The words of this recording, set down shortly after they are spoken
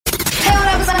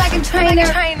Trainer.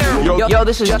 Yo,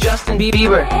 this is Justin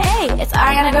Bieber. Hey, it's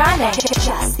Ariana Grande.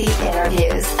 Just the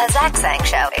Interviews, a Zach Sang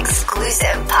Show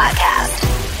exclusive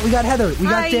podcast. We got Heather, we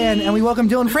got Dan, and we welcome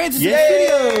Dylan Francis to the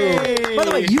studio. By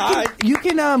the way, you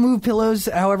can move pillows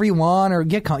however you want or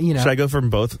get, you know. Should I go from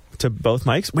both to both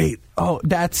mics? Wait. Oh,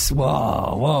 that's,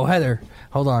 whoa, Heather.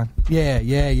 Hold on. Yeah.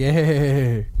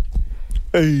 Hey.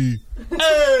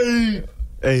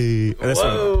 This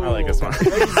one. I like this one.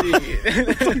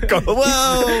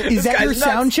 Whoa. Is that your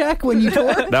sound check when you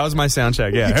tour? That was my sound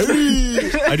check, yeah.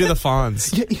 I do the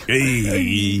fawns.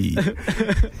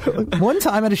 One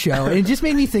time at a show, and it just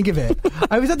made me think of it.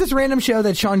 I was at this random show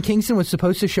that Sean Kingston was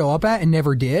supposed to show up at and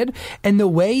never did. And the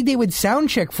way they would sound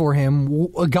check for him,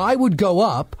 a guy would go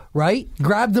up, right?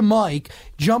 Grab the mic,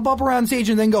 jump up around stage,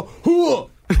 and then go, "Hoo!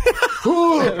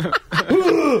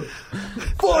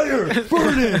 Fire,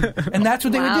 burning," and that's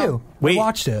what they would do. Wait, I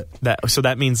watched it. So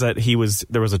that means that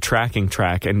there was a tracking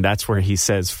track, and that's where he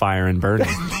says "fire" and "burning."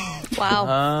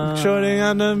 Wow. Shooting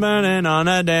on the burning on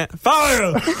a dance.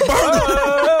 Fire!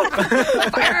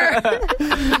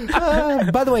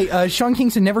 By the way, Sean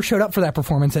Kingston never showed up for that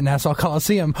performance at Nassau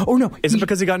Coliseum. Oh no! Is it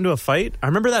because he got into a fight? I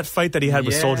remember that fight that he had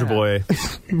with Soulja Boy.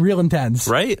 Real intense,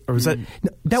 right? Or was that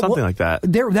something like that?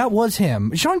 That was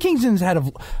him. Sean Kingston's had a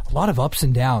lot of ups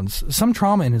and downs, some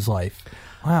trauma in his life.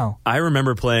 Wow. I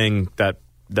remember playing that.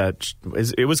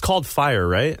 It was called Fire,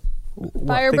 right?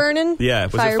 Fire burning? Yeah,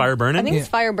 was it Fire Burning? I think it's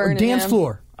Fire Burning. Dance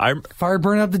floor. Fire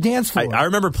burning up the dance floor. I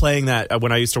remember playing that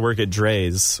when I used to work at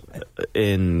Dre's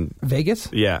in Vegas.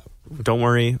 Yeah, don't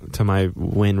worry. To my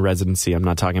Wynn residency, I'm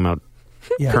not talking about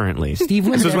currently. Steve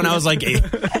Wynn. This was when I was like,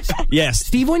 yes.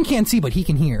 Steve Wynn can't see, but he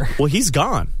can hear. Well, he's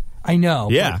gone. I know.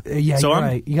 Yeah. But, so you're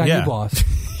right. You got a new boss.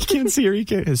 He can't see or he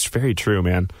can't. It's very true,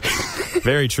 man.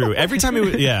 Very true. Every time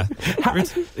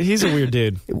he's a weird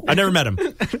dude. I never met him.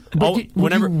 Would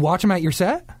you watch him at your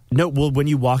set? No, well, when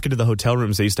you walk into the hotel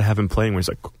rooms, they used to have him playing where he's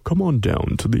like, "Come on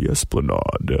down to the Esplanade.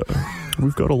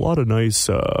 We've got a lot of nice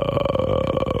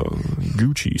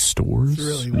Gucci stores.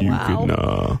 Really you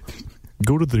can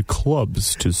go to the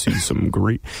clubs to see some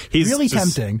great..." He's really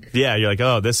tempting. Yeah, you're like,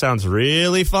 oh, this sounds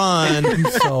really fun.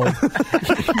 So...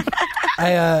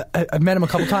 I've met him a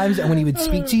couple times, and when he would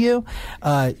speak to you,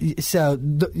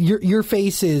 your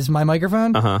face is my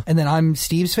microphone, and then I'm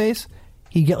Steve's face.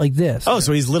 He'd get like this. Oh,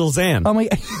 so he's Little Xan. Oh my!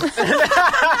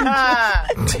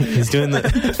 He's doing the.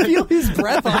 Feel his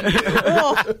breath on you.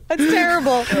 Oh, that's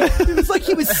terrible. It was like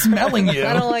he was smelling you.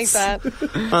 I don't like that.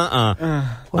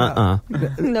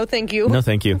 No, thank you. No,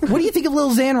 thank you. What do you think of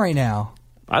Lil Xan right now?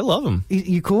 I love him.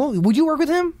 You cool? Would you work with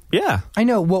him? Yeah. I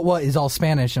know what is all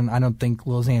Spanish, and I don't think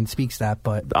Lil Xan speaks that,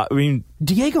 but I mean,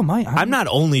 Diego might. I'm not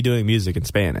only doing music in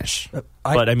Spanish,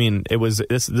 but I mean,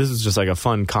 this is just like a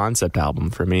fun concept album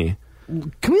for me.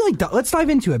 Can we let's dive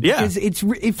into it? Because it's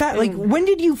in fact, when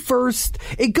did you first?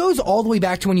 It goes all the way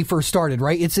back to when you first started,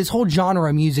 right? It's this whole genre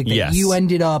of music that you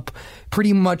ended up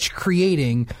pretty much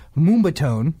creating.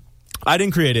 Moombahton. I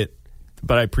didn't create it,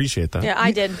 but I appreciate that. Yeah,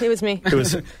 I did. It was me. It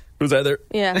was Heather.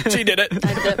 Yeah. She did it.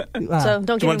 I did it. So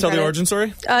don't Do you want to tell the origin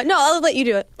story? No, I'll let you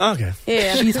do it. Okay.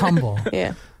 Yeah. She's humble.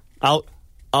 Yeah. I'll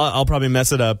probably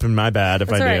mess it up, and my bad if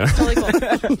That's I do. Right. Totally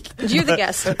cool. You're the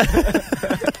guest.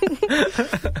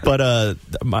 But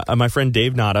my friend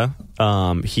Dave Nada,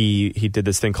 he did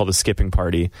this thing called a skipping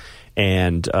party,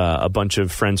 and a bunch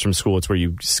of friends from school. It's where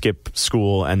you skip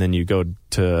school and then you go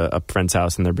to a friend's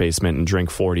house in their basement and drink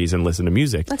 40s and listen to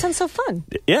music. That sounds so fun.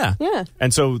 Yeah. Yeah.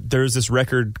 And so there's this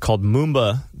record called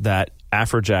Moomba that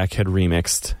Afrojack had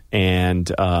remixed, and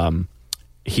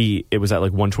it was at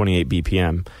like 128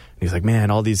 BPM. He's like, man,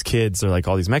 all these kids are like,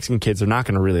 all these Mexican kids are not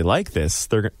going to really like this.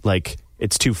 They're like,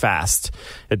 it's too fast.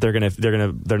 They're not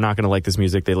going to like this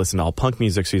music. They listen to all punk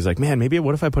music. So he's like, man, maybe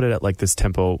what if I put it at like this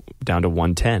tempo down to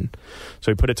 110? So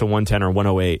he put it to 110 or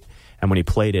 108. And when he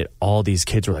played it, all these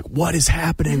kids were like, what is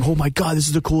happening? Oh my God, this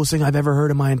is the coolest thing I've ever heard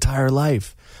in my entire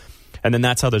life. And then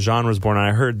that's how the genre was born. And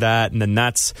I heard that, and then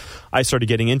I started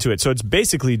getting into it. So it's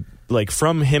basically like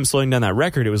from him slowing down that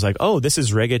record, it was like, oh, this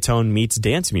is reggaeton meets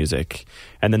dance music.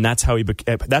 And then that's how it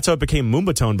became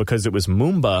Moombahton, because it was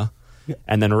Moomba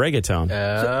and then reggaeton.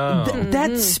 So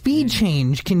that speed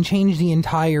change can change the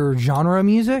entire genre of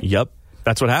music? Yep.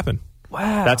 That's what happened.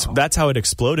 Wow. That's how it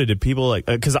exploded. And people like,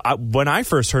 because when I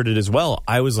first heard it as well,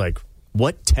 I was like,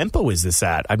 what tempo is this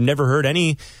at? I've never heard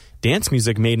any dance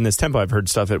music made in this tempo. I've heard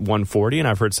stuff at 140 and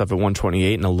I've heard stuff at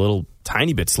 128 and a little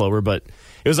tiny bit slower, but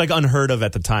it was like unheard of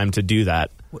at the time to do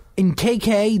that. In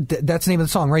KK, that's the name of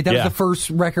the song, right? That was Yeah. the first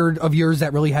record of yours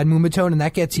that really had Moombahton, and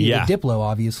that gets you Yeah. the Diplo,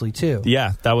 obviously, too.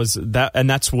 Yeah, that was that, and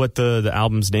that's what the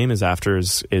album's name is after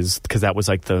is because that was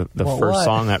like the Well, first what?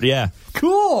 song that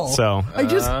Cool. So I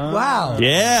just wow.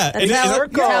 yeah, That's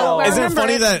how I isn't it remember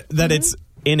funny it. that it's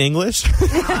in English?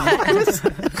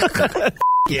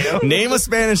 Name a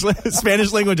Spanish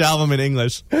language album in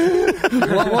English.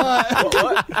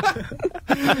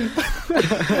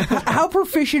 How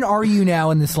proficient are you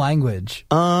now in this language?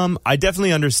 I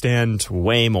definitely understand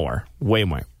way more.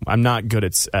 I'm not good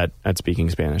at speaking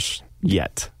Spanish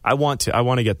yet. I want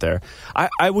to get there.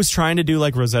 I was trying to do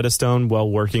like Rosetta Stone while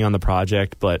working on the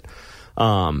project, but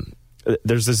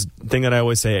there's this thing that I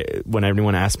always say when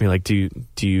everyone asks me like, do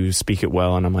you speak it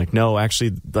well? And I'm like, no,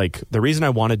 actually, like the reason I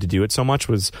wanted to do it so much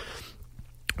was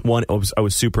one, I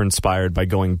was super inspired by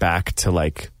going back to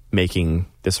like making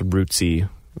this rootsy,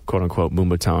 quote unquote,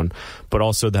 Moombahton, but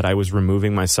also that I was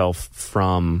removing myself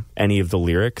from any of the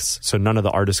lyrics. So none of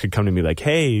the artists could come to me like,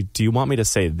 hey, do you want me to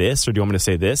say this or do you want me to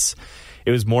say this? It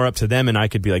was more up to them, and I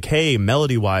could be like, hey,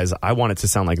 melody-wise, I want it to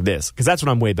sound like this, because that's what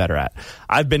I'm way better at.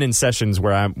 I've been in sessions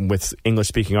where I'm with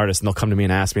English-speaking artists, and they'll come to me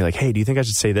and ask me, like, hey, do you think I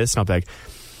should say this? And I'll be like,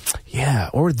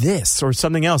 yeah, or this, or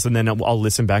something else. And then I'll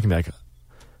listen back and be like,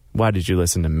 why did you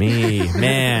listen to me?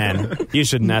 Man, you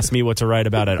shouldn't ask me what to write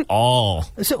about at all.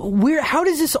 So how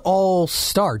does this all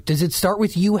start? Does it start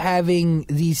with you having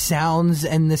these sounds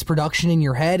and this production in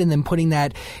your head and then putting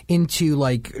that into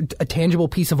like a tangible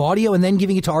piece of audio and then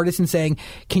giving it to artists and saying,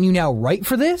 can you now write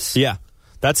for this? Yeah.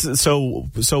 That's so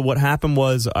what happened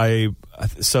was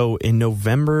in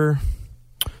November,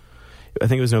 I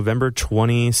think it was November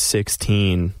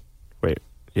 2016.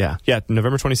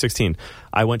 November 2016.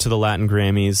 I went to the Latin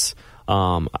Grammys.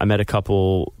 I met a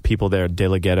couple people there, De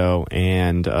La Ghetto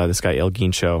and this guy El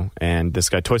Guincho, and this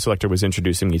guy Toy Selector was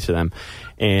introducing me to them,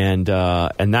 and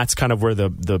that's kind of where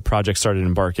the project started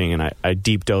embarking. And I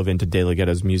deep dove into De La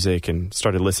Ghetto's music and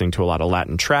started listening to a lot of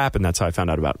Latin trap, and that's how I found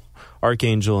out about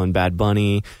Archangel and Bad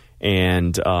Bunny,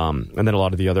 and then a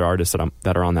lot of the other artists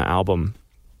that are on the album.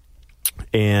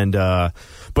 And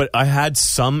but I had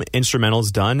some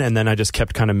instrumentals done, and then I just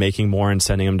kept kind of making more and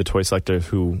sending them to Toy Selector,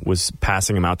 who was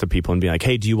passing them out to people and being like,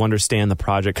 hey, do you understand the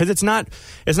project? Because it's not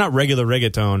regular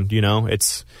reggaeton, you know.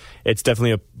 It's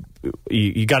definitely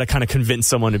you got to kind of convince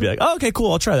someone to be like, oh, okay,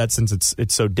 cool, I'll try that since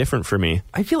it's so different for me.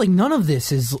 I feel like none of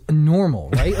this is normal,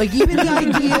 right? Like even the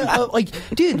idea of like,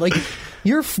 dude, like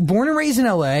you're born and raised in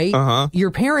LA. Uh-huh.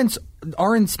 Your parents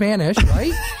are in Spanish,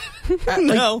 right?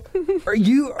 No, Are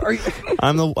you?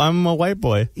 I'm a white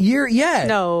boy.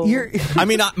 No. I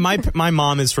mean, my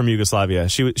mom is from Yugoslavia.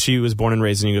 She was born and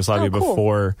raised in Yugoslavia Oh, cool.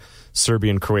 before Serbia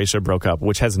and Croatia broke up,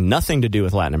 which has nothing to do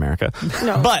with Latin America.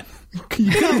 No. But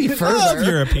You gotta be of further.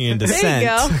 European There descent.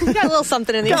 you go. You got a little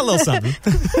something in there. Got a little something.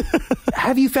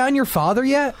 Have you found your father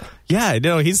yet? Yeah,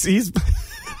 no, he's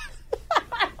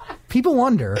People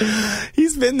wonder.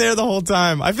 he's been there the whole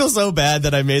time. I feel so bad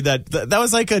that I made that. That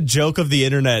was like a joke of the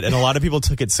internet, and a lot of people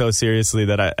took it so seriously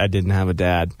that I didn't have a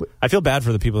dad. I feel bad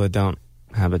for the people that don't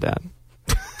have a dad.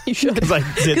 You should. 'Cause I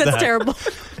did That's that. terrible.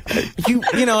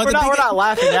 You know, at We're the not beginning-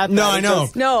 laughing at that. No, I It's know.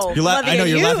 just- No. You're laughing I know at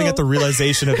you're you. laughing at the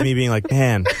realization of me being like,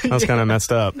 man, that was kind of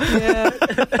messed up.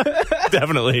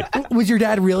 Definitely. Was your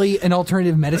dad really an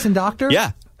alternative medicine doctor?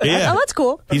 Yeah. Yeah. Oh, that's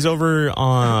cool. He's over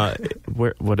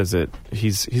what is it?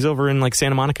 He's over in like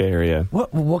Santa Monica area.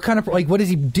 What kind of like what does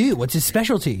he do? What's his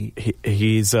specialty?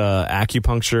 He's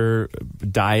acupuncture,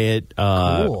 diet,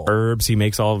 Cool. herbs. He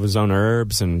makes all of his own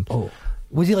herbs and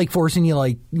Was he like forcing you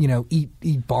like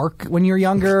eat bark when you were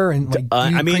younger and like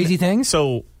do crazy things?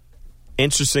 So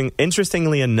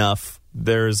interestingly enough,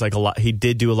 there's like a lot. He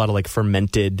did do a lot of like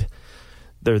fermented.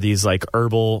 There are these like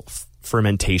herbal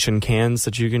fermentation cans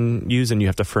that you can use, and you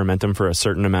have to ferment them for a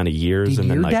certain amount of years. Did and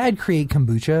your then like dad create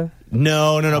kombucha?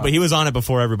 no, but he was on it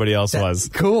before everybody else was.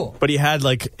 Cool. But he had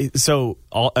like so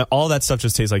all that stuff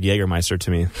just tastes like Jägermeister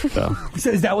to me. So. So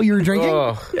is that what you were drinking?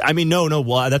 I mean, no.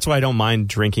 Well, that's why I don't mind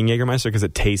drinking Jägermeister because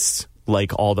it tastes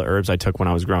like all the herbs I took when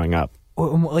I was growing up.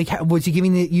 Like, was he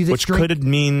giving you this Which drink? could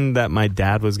mean that my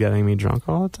dad was getting me drunk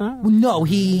all the time No,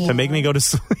 he to make me go to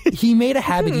sleep. he made a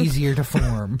habit easier to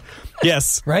form.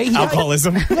 Yes, Right? He-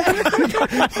 alcoholism.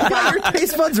 Got your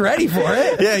taste buds ready for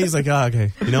it. Yeah, he's like, oh,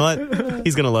 okay. You know what?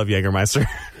 He's gonna love Jägermeister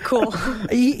Cool.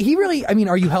 He really. I mean,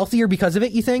 are you healthier because of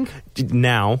it? You think?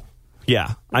 now.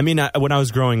 Yeah, I mean, when I was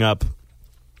growing up,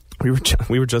 we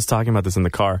were just talking about this in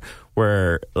the car,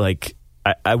 where like.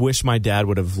 I wish my dad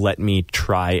would have let me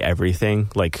try everything,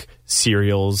 like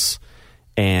cereals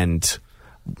and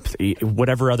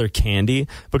whatever other candy.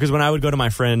 Because when I would go to my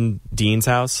friend Dean's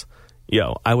house,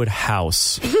 yo, I would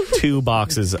house 2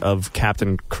 boxes of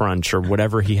Captain Crunch or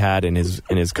whatever he had in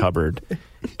his cupboard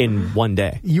in one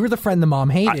day. You were the friend the mom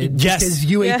hated yes. because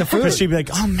you ate the food. Because she'd be like,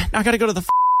 oh man, I gotta go to the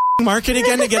market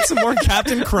again to get some more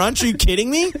Captain Crunch. Are you kidding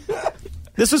me?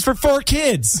 This was for 4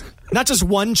 kids, not just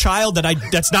one child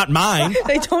that's not mine.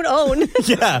 They don't own.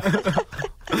 Yeah.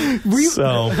 Were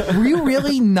you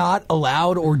really not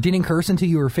allowed or didn't curse until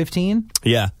you were 15?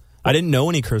 Yeah. I didn't know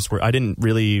any curse word.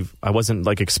 I wasn't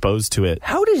like exposed to it.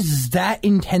 How does that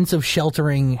intensive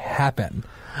sheltering happen?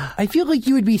 I feel like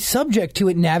you would be subject to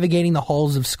it navigating the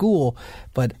halls of school,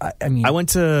 but I mean, I went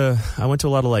to a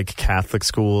lot of like Catholic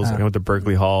schools. I went to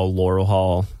Berkeley Hall, Laurel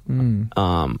Hall.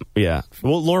 Yeah.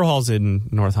 Well, Laurel Hall's in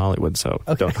North Hollywood, so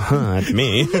don't at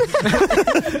me. No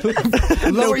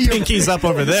pinkies up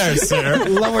over there, sir.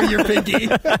 Lower your pinky.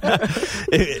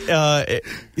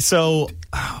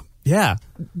 Yeah.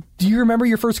 Do you remember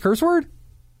your first curse word?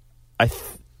 I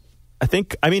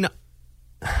think. I mean, it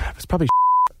was probably.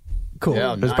 Cool.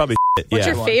 Yeah, It was probably. What's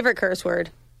Yeah. your favorite curse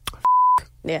word?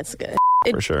 Yeah, it's good.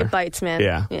 For sure. It bites, man.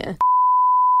 Yeah. Yeah.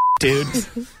 Dude,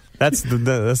 that's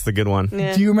the good one.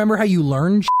 Yeah. Do you remember how you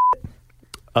learned?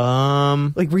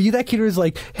 Like, were you that kid who was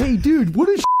like, "Hey, dude, what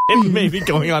is?" Maybe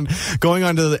going on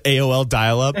to the AOL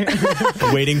dial-up,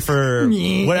 waiting for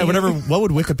whatever. What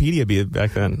would Wikipedia be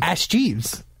back then? Ask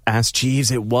Jeeves. Ask Jeeves.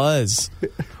 It was.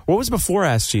 What was before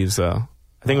Ask Jeeves though?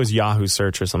 I think it was Yahoo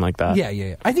Search or something like that.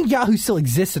 Yeah. I think Yahoo still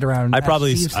existed around. I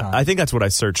Jeeves time. I think that's what I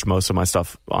searched most of my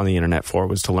stuff on the internet for,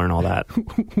 was to learn all that.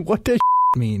 What does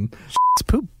mean? It's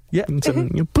poop. Yeah. It's a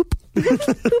poop.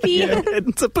 Poopy. Yeah,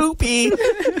 it's a poopy.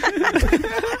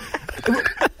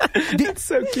 It's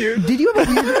so cute. Did you have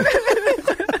a weird...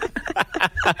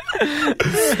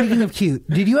 Speaking of cute,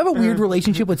 did you have a weird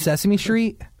relationship with Sesame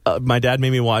Street? My dad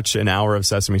made me watch an hour of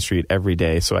Sesame Street every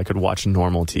day so I could watch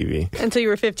normal TV. Until you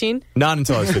were 15? Not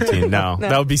until I was 15, no.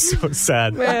 That would be so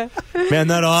sad. Yeah. Man,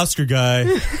 that Oscar guy.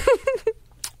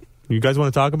 You guys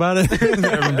want to talk about it?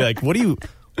 Everyone would be like, what are you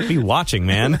watching,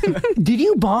 man? Did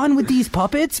you bond with these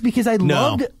puppets? Because I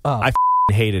loved... I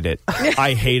hated it.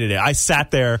 I hated it. I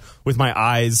sat there with my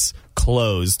eyes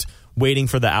closed, waiting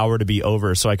for the hour to be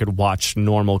over so I could watch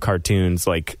normal cartoons,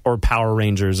 or Power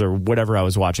Rangers or whatever I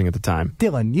was watching at the time.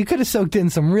 Dylan, you could have soaked in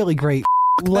some really great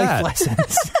life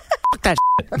lessons. That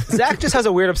Zach just has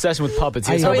a weird obsession with puppets.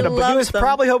 He was, I- hoping He to, he was loves them.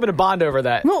 probably hoping to bond over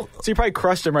that. Well, so you probably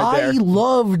crushed him right I there.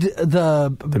 loved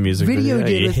the music video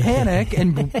video. did with Yeah. Panic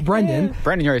and Brendan.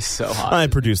 Brandon, you're so hot. I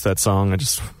produced that song. I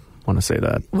just want to say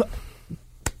that. Well,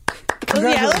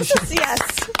 yeah, let's just, yes.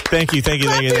 Thank you. Clap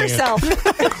for yourself.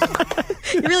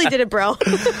 You really did it, bro.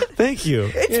 Thank you.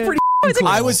 It's pretty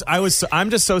cool. I'm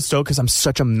just so stoked because I'm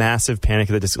such a massive Panic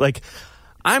at the Disco. Like,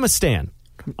 I'm a stan.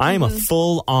 I am a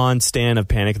full-on stan of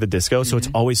Panic at the Disco, so it's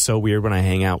always so weird when I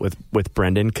hang out with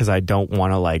Brendan because I don't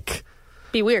want to,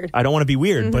 Be weird. I don't want to be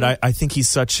weird, but I think he's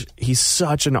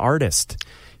such an artist.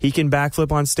 He can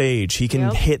backflip on stage. He can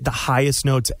hit the highest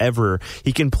notes ever.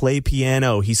 He can play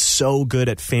piano. He's so good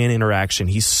at fan interaction.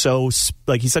 He's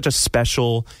he's such a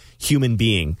special human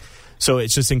being. So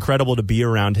it's just incredible to be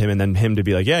around him and then him to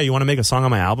be like, yeah, you want to make a song on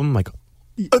my album? I'm like,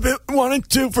 I've been wanting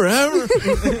to forever.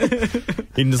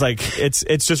 And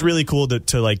it's just really cool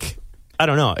to I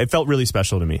don't know. It felt really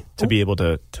special to me to be able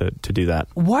to do that.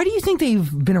 Why do you think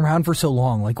they've been around for so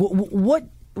long? Like,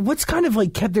 what's kind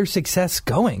of kept their success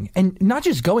going, and not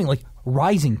just going,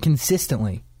 rising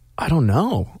consistently? I don't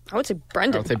know. I would say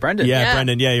Brendan. I would say Brendan. Yeah,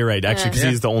 Brendan. Yeah, you're right. Actually, because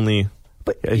he's the only.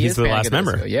 But He he's is the Panic last at the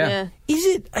member. Disco, Yeah. is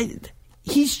it?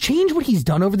 He's changed what he's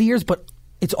done over the years, but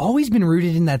it's always been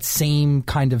rooted in that same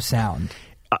kind of sound.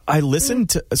 I listen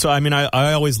to. So I mean,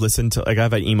 I always listen to. I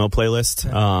have an emo playlist.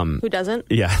 Who doesn't?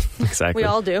 Yeah, exactly. We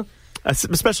all do.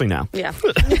 Especially now. Yeah.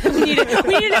 we need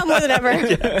to know more than ever.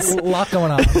 A lot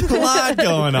going on. A lot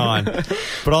going on.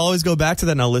 But I'll always go back to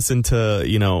that and I'll listen to,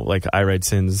 I Write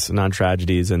Sins,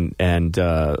 Non-Tragedies and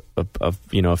a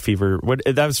Fever.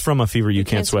 That was from A Fever You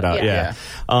Can't Sweat Out. Yeah.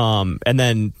 And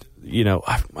then,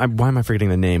 why am I forgetting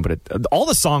the name? But all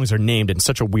the songs are named in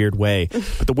such a weird way.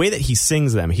 But the way that he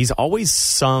sings them, he's always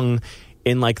sung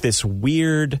in this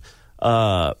weird,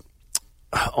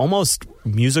 almost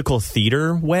musical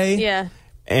theater way. Yeah.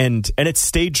 And it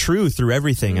stayed true through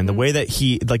everything. And the way that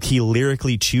he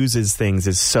lyrically chooses things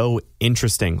is so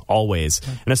interesting always.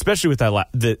 And especially with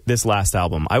this last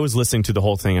album, I was listening to the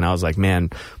whole thing and I was like, man,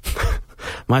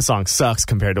 my song sucks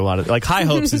compared to a lot of High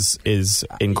Hopes is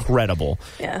incredible.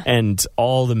 Yeah. And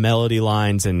all the melody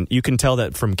lines, and you can tell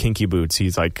that from Kinky Boots,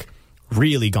 he's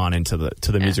really gone into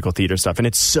the musical theater stuff, and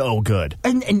it's so good.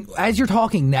 And as you're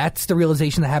talking, that's the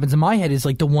realization that happens in my head is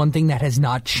the one thing that has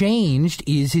not changed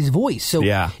is his voice. So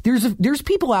Yeah. there's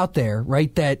people out there,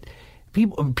 right, that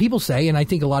people say, and I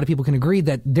think a lot of people can agree,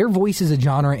 that their voice is a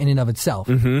genre in and of itself.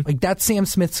 Like that's Sam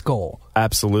Smith's goal.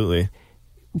 Absolutely.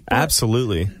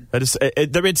 Absolutely. That is,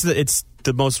 it's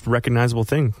the most recognizable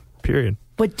thing, period.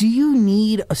 But do you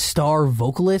need a star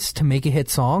vocalist to make a hit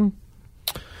song?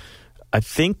 I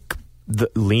think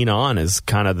Lean On is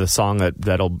kind of the song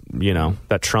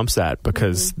that trumps that,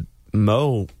 because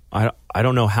Mo, I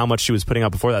don't know how much she was putting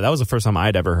out before that. That was the first time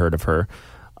I'd ever heard of her.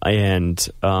 And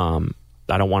I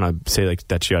don't want to say like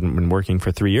that she hadn't been working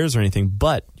for 3 years or anything,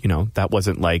 but that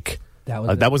wasn't like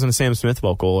that wasn't a Sam Smith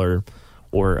vocal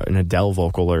or an Adele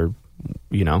vocal or.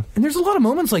 And there's a lot of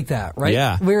moments like that, right?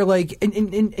 Yeah. Where like, and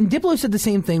Diplo said the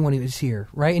same thing when he was here,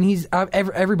 right? And he's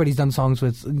everybody's done songs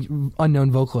with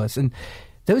unknown vocalists, and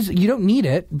those you don't need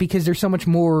it because there's so much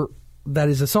more that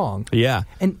is a song. Yeah.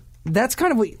 And that's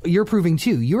kind of what you're proving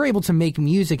too. You're able to make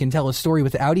music and tell a story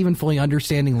without even fully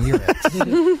understanding lyrics.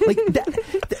 Like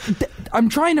I'm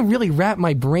trying to really wrap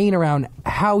my brain around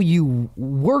how you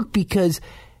work, because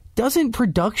doesn't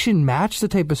production match the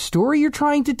type of story you're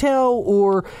trying to tell,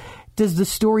 or does the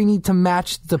story need to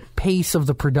match the pace of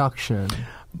the production?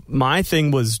 My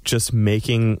thing was just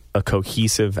making a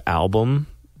cohesive album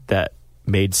that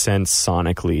made sense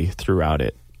sonically throughout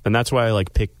it. And that's why I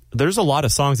there's a lot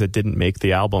of songs that didn't make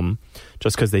the album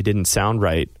just because they didn't sound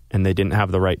right and they didn't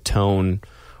have the right tone,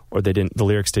 or the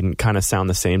lyrics didn't kind of sound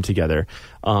the same together.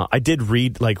 I did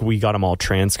read, we got them all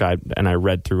transcribed, and I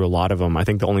read through a lot of them. I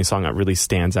think the only song that really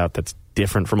stands out that's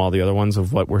different from all the other ones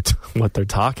of what what they're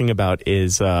talking about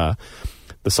is the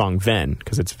song "Ven,"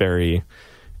 because it's very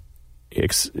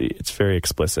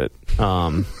explicit.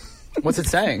 What's it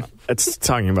saying? It's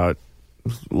talking about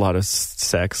a lot of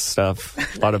sex stuff,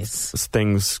 a lot of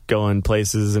things going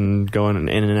places and going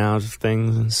in and out of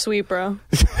things. Sweet, bro.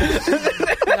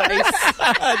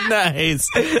 Nice.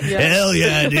 Hell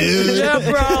yeah, dude. Yeah,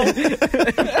 bro.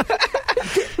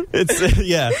 It's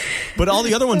but all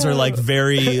the other ones are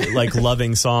very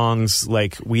loving songs.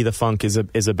 Like "We the Funk"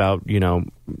 is about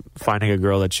finding a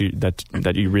girl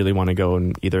that you really want to go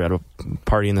and either at a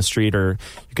party in the street, or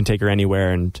you can take her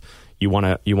anywhere, and you want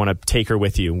to take her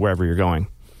with you wherever you're going.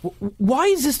 Why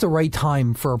is this the right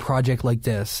time for a project like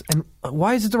this, and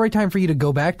why is it the right time for you to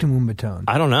go back to Moombahton?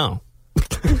 I don't know.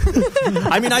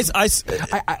 I mean,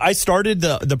 I started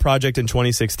the project in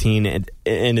 2016, and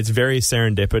it's very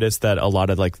serendipitous that a lot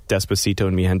of Despacito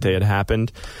and Mi Gente had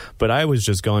happened, but I was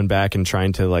just going back and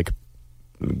trying to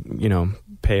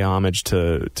pay homage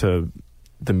to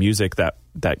the music that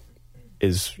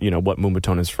is what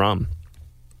Moombahton is from,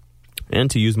 and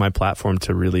to use my platform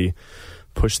to really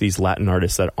push these Latin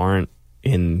artists that aren't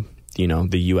in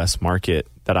the U.S. market,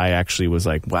 that I actually was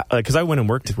wow, because I went and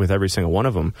worked with every single one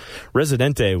of them.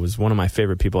 Residente was one of my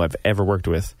favorite people I've ever worked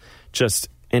with. Just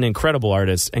an incredible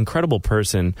artist, incredible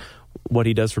person. What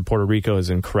he does for Puerto Rico is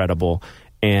incredible,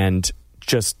 and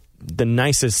just the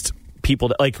nicest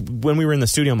people. When we were in the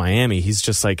studio in Miami, he's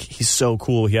just he's so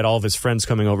cool. He had all of his friends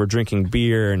coming over drinking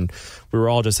beer, and we were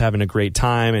all just having a great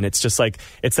time. And it's just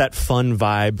it's that fun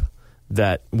vibe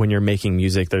that when you're making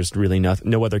music, there's really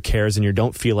no other cares, and you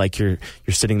don't feel like you're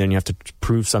sitting there and you have to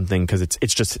prove something, because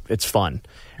it's fun.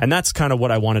 And that's kind of what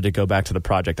I wanted to go back to the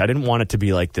project. I didn't want it to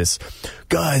be like this,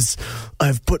 guys,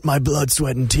 I've put my blood,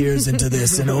 sweat, and tears into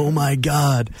this, and oh my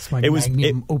God. It's my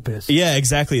magnum opus. Yeah,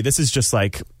 exactly. This is just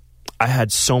I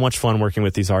had so much fun working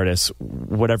with these artists.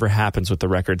 Whatever happens with the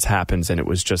records happens, and it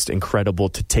was just incredible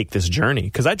to take this journey,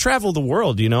 because I travel the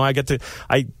world.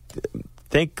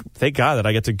 Thank God that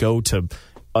I get to go to,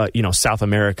 South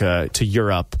America, to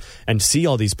Europe, and see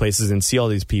all these places and see all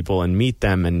these people and meet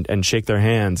them and shake their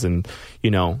hands. And,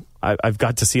 I've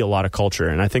got to see a lot of culture.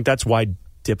 And I think that's why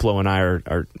Diplo and I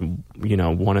are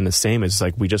one and the same. Is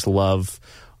I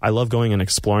love going and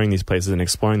exploring these places and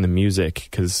exploring the music,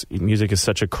 because music is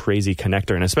such a crazy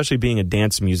connector. And especially being a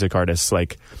dance music artist,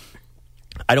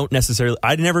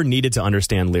 I never needed to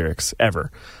understand lyrics,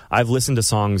 ever. I've listened to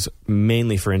songs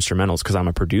mainly for instrumentals because I'm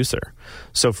a producer.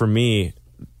 So for me,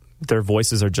 their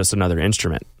voices are just another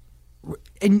instrument.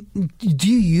 And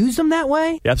do you use them that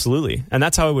way? Absolutely. And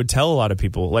that's how I would tell a lot of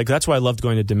people. That's why I loved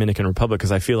going to Dominican Republic,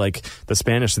 because I feel like the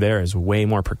Spanish there is way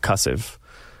more percussive.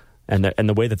 And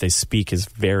the way that they speak is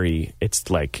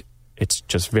it's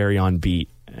just very on beat.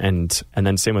 And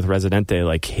then same with Residente,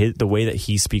 the way that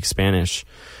he speaks Spanish,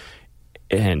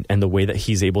 and the way that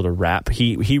he's able to rap,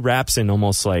 he raps in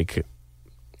almost like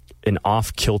an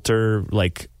off kilter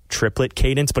triplet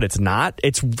cadence, but it's not.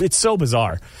 It's so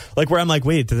bizarre. Where I'm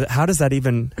wait,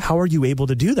 how are you able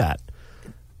to do that?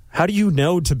 How do you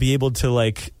know to be able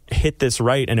to hit this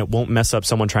right and it won't mess up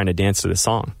someone trying to dance to this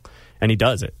song? And he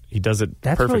does it. He does it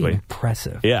That's perfectly. Really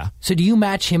impressive. Yeah. So do you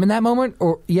match him in that moment,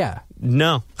 or yeah?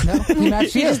 No. No, he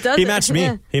matched He you. just does He it. matched me.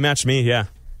 Yeah. He matched me, yeah.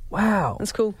 Wow,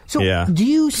 That's cool. So, Yeah. do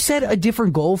you set a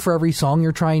different goal for every song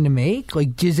you're trying to make?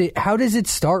 Like, how does it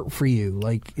start for you?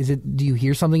 Like, do you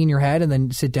hear something in your head and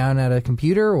then sit down at a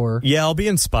computer, or? Yeah, I'll be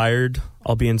inspired.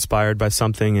 I'll be inspired by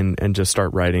something and just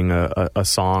start writing a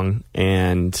song.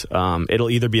 And it'll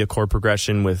either be a chord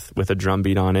progression with a drum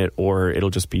beat on it, or it'll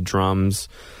just be drums.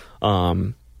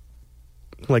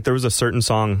 Like there was a certain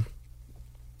song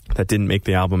that didn't make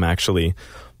the album actually,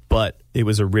 but it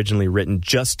was originally written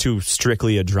just to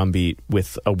strictly a drum beat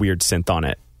with a weird synth on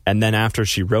it. And then after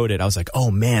she wrote it, I was like, oh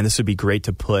man, this would be great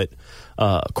to put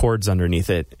chords underneath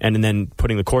it. And then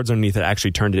putting the chords underneath it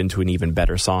actually turned it into an even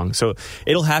better song. So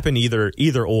it'll happen either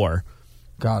or.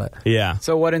 Got it. Yeah.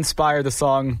 So what inspired the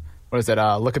song? What is it?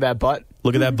 Look at that butt.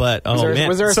 Look at that butt. Oh there- man.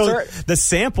 was there a so the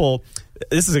sample,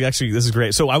 this is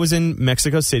great. So I was in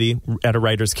Mexico City at a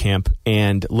writer's camp,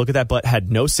 and Look at That Butt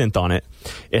had no synth on it.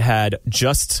 It had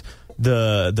just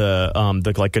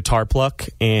the like guitar pluck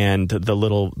and the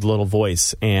little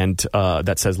voice and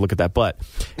that says "Look at that butt,"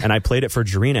 and I played it for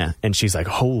Jarena, and she's like,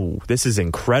 "Oh, this is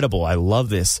incredible! I love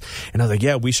this." And I was like,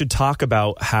 "Yeah, we should talk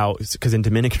about how," because in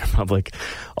Dominican Republic,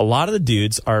 a lot of the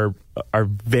dudes are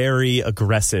very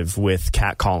aggressive with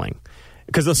catcalling.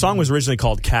 Because the song was originally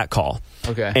called Cat Call.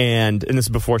 Okay. And this is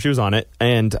before she was on it.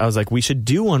 And I was like, we should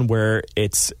do one where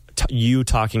it's you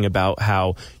talking about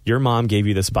how your mom gave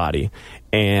you this body,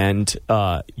 and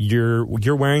you're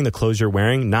wearing the clothes you're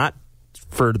wearing, not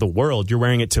for the world. You're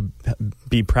wearing it to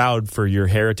be proud for your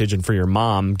heritage and for your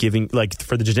mom, giving, like,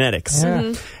 for the genetics. Yeah.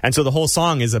 Mm-hmm. And so the whole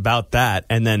song is about that.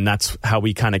 And then that's how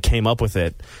we kind of came up with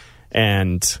it.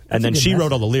 And then good she wrote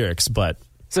message. all the lyrics, but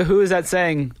So who is that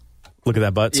saying? look at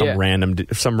that butt. Some Yeah.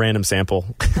 random sample.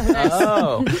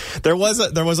 Oh, There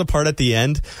was a part at the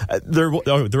end.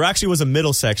 There actually was a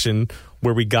middle section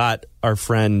where we got our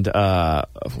friend,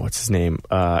 what's his name,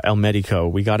 El Medico.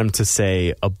 We got him to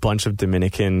say a bunch of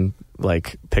Dominican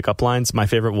like pickup lines. My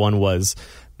favorite one was,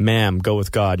 "Ma'am, go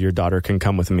with God. Your daughter can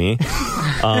come with me."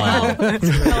 I like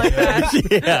that.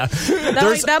 Yeah,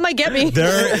 That might get me.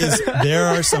 there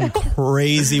are some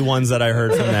crazy ones that I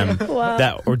heard from them Wow.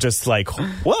 that were just like,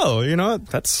 whoa,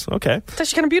 that's okay. It's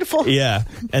actually kind of beautiful. Yeah,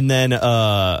 and then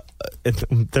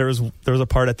there was a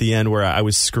part at the end where I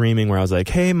was screaming, where I was like,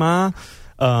 "Hey ma,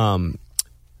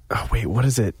 wait, what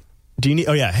is it? Do you need?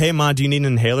 Oh yeah, hey ma, do you need an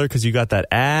inhaler because you got that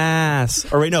ass?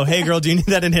 Or wait, no, hey girl, do you need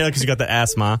that inhaler because you got the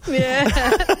ass, ma?"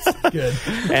 Yeah. Good.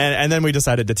 And then we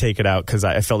decided to take it out because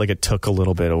I felt like it took a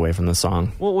little bit away from the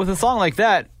song. well, with a song like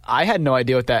that, I had no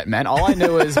idea what that meant. All I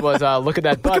knew was look at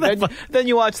that butt. Then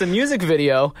you watch the music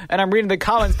video, and I'm reading the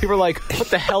comments. People are like, "What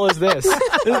the hell is this?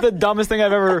 This is the dumbest thing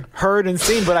I've ever heard and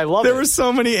seen." But I love There it. were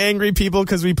so many angry people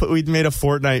because we made a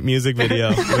Fortnite music video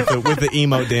with the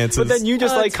emote dances. But then you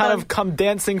just Oh, like that's kind fun. of come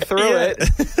dancing through Yeah. it,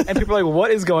 and people are like,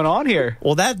 "What is going on here?"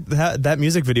 Well, that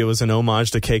music video was an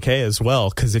homage to KK as well,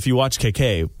 because if you watch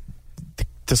KK,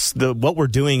 what we're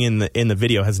doing in the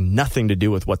video has nothing to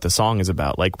do with what the song is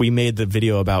about. Like, we made the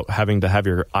video about having to have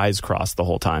your eyes crossed the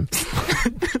whole time,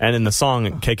 and in the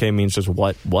song, KK means just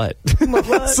what.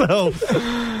 So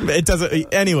it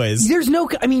doesn't. Anyways, There's no.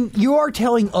 I mean, you are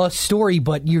telling a story,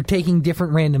 but you're taking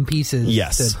different random pieces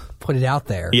Yes. to put it out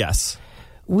there. yes.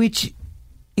 Which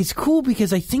is cool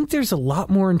because I think there's a lot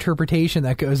more interpretation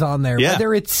that goes on there. Yeah.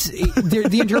 Whether it's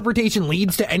the interpretation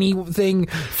leads to anything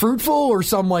fruitful or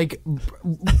some like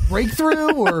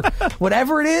breakthrough or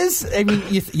whatever it is. I mean,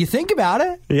 you think about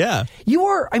it. Yeah. You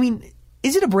are. I mean,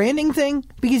 is it a branding thing?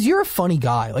 Because you're a funny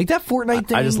guy. Like that Fortnite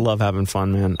thing. I just love having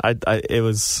fun, man.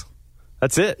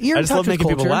 That's it. You're I in just touch love with making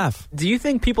people culture. laugh. Do you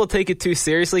think people take it too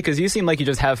seriously? Because you seem like you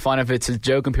just have fun if it's a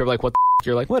joke, and people are like, "What the f-?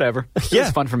 You're like, whatever. Yeah.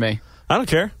 It's fun for me." I don't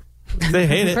care. They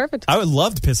hate it. Perfect. I would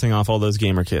love pissing off all those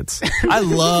gamer kids. I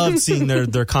loved seeing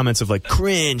their comments of like,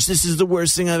 cringe, this is the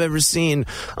worst thing I've ever seen.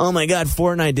 Oh my God,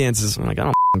 Fortnite dances. I'm like, I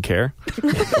don't f***ing care.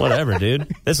 Whatever, dude.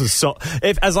 This is so...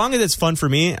 As long as it's fun for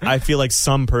me, I feel like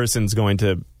some person's going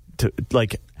to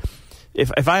like...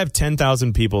 If I have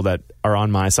 10,000 people that are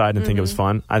on my side and think it was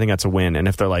fun, I think that's a win. And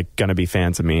if they're like going to be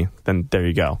fans of me, then there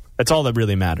you go. That's all that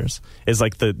really matters, is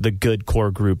like the good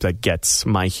core group that gets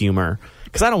my humor.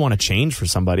 Because I don't want to change for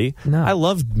somebody. No. I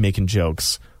love making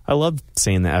jokes. I love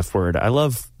saying the F word. I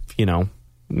love,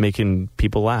 making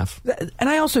people laugh. And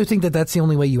I also think that that's the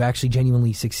only way you actually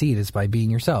genuinely succeed is by being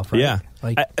yourself. Right? Yeah.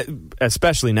 Like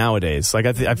Especially nowadays. Like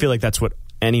I feel like that's what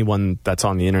anyone that's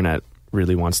on the internet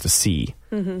really wants to see.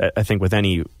 I think with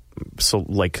any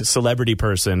celebrity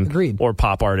person Agreed. or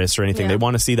pop artist or anything, Yeah. they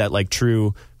want to see that like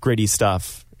true gritty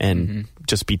stuff and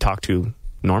just be talked to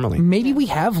normally. maybe we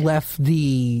have left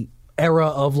the era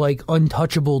of like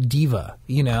untouchable diva.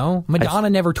 You know, Madonna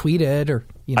never tweeted or.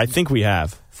 You know. I think we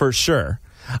have for sure.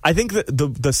 I think that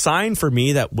the sign for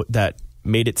me that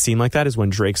made it seem like that is when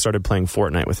Drake started playing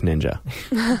Fortnite with Ninja.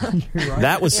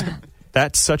 Right.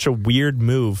 That's such a weird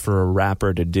move for a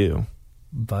rapper to do.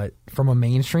 But from a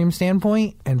mainstream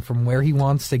standpoint and from where he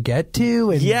wants to get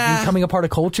to and becoming a part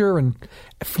of culture and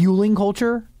fueling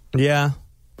culture. Yeah.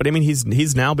 But I mean,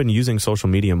 he's now been using social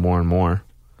media more and more.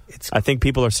 I think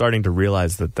people are starting to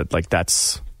realize that like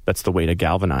that's the way to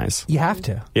galvanize. You have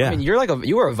to. Yeah. I mean,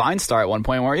 you were a Vine star at one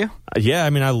point, weren't you? Yeah. I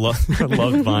mean, I loved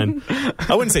Vine.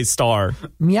 I wouldn't say star.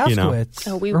 Meowskowitz.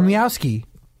 Oh, we or were. Meowski.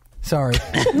 Sorry.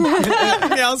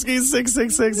 Meowski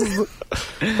 666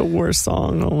 is the worst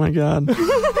song. Oh my god.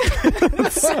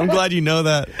 I'm glad you know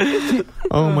that.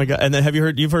 Oh my god. And then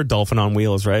you've heard Dolphin on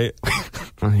Wheels, right?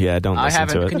 Yeah, don't listen I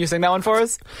haven't. to it. Can you sing that one for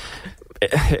us?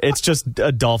 It's just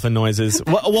dolphin noises.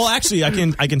 Well, actually, I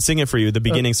can sing it for you. The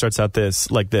beginning starts out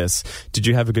like this. Did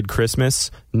you have a good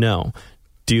Christmas? No.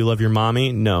 Do you love your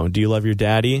mommy? No. Do you love your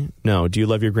daddy? No. Do you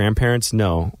love your grandparents?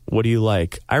 No. What do you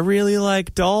like? I really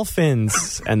like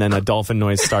dolphins. And then a dolphin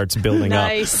noise starts building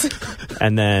Nice. up.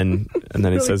 And then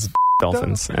it says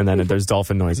dolphins. And then there's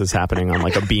dolphin noises happening on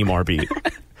like a BMR beat.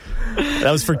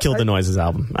 That was for Kill the Noises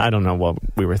album. I don't know what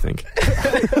we were thinking.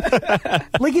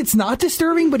 Like, it's not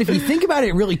disturbing, but if you think about it,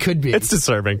 it really could be. It's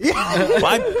disturbing.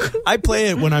 Well, I play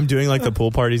it when I'm doing like the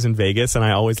pool parties in Vegas, and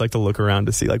I always like to look around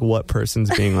to see like what person's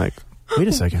being like, wait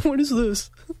a second, what is this?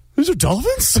 These are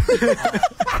dolphins?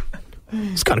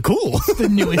 It's kind of cool. The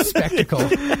newest spectacle.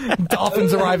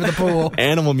 Dolphins arrive at the pool.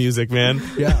 Animal music, man.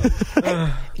 Yeah.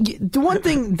 The one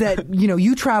thing that,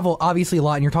 you travel obviously a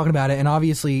lot and you're talking about it, and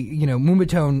obviously,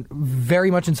 Moombahton very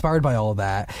much inspired by all of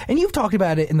that. And you've talked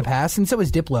about it in the past, and so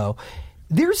has Diplo.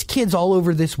 There's kids all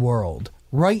over this world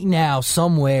right now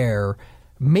somewhere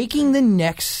making the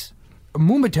next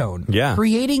Moombahton. Yeah.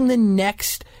 Creating the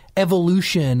next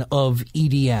evolution of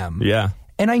EDM. Yeah.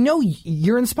 And I know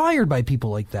you're inspired by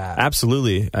people like that.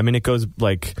 Absolutely. I mean, it goes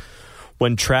like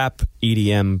when trap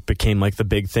EDM became like the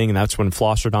big thing, and that's when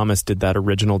Flosstradamus did that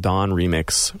Original Dawn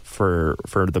remix for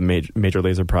the Major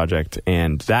Lazer project,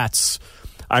 and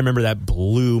I remember that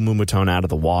blew Moombahton out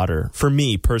of the water for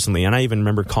me personally. And I even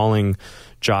remember calling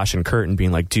Josh and Kurt and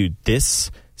being like, dude, this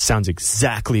sounds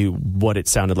exactly what it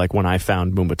sounded like when I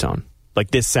found Moombahton. Like,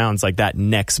 this sounds like that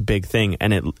next big thing,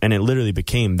 and it literally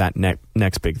became that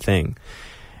next big thing.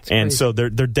 And so there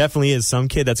definitely is some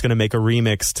kid that's going to make a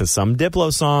remix to some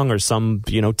Diplo song or some,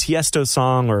 Tiesto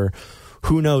song or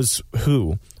who knows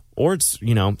who. Or it's,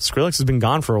 Skrillex has been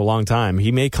gone for a long time.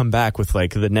 He may come back with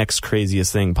like the next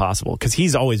craziest thing possible, because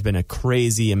he's always been a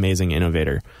crazy, amazing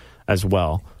innovator as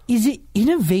well. Is it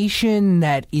innovation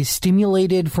that is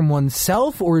stimulated from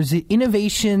oneself, or is it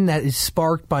innovation that is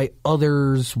sparked by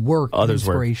others' work,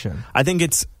 inspiration? Work. I think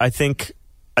it's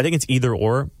either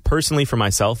or. Personally, for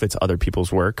myself, it's other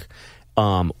people's work,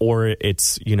 or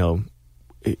it's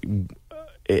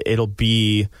it'll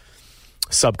be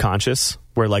subconscious,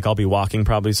 where like I'll be walking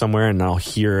probably somewhere and I'll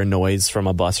hear a noise from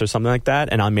a bus or something like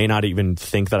that, and I may not even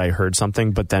think that I heard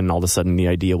something, but then all of a sudden the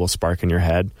idea will spark in your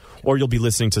head. Or you'll be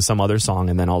listening to some other song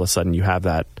and then all of a sudden you have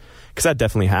that, because that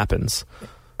definitely happens.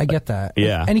 I get that.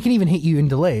 Yeah. And it can even hit you in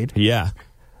delayed. Yeah.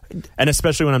 And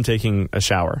especially when I'm taking a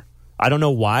shower. I don't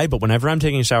know why, but whenever I'm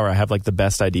taking a shower, I have like the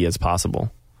best ideas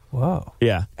possible. Whoa.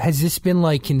 Yeah. Has this been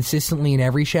like consistently in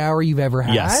every shower you've ever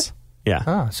had? Yes. Yeah.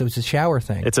 Ah, so it's a shower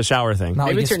thing. It's a shower thing. Not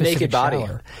Maybe like it's a your naked specific body.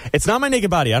 shower. It's not my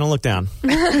naked body. I don't look down.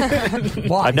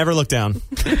 Why? I've never looked down.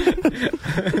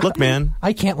 Look, man.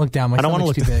 I can't look down. My I don't wanna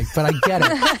stomach's too big, but I get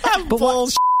it. But why?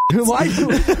 Why?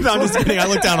 No, I'm just kidding. I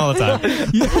look down all the time.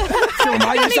 To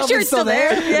remind Make yourself sure it's still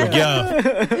there. Yeah.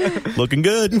 Yeah. Looking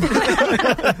good. Doing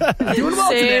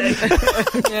well Same.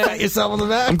 today. Pat yourself on the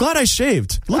back. I'm glad I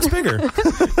shaved. Looks bigger.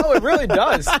 Oh, it really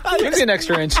does. Gives you an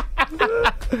extra inch.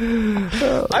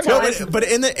 But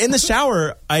in the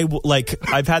shower,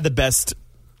 I've had the best.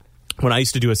 When I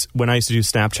used to do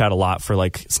Snapchat a lot for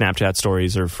like Snapchat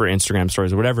stories or for Instagram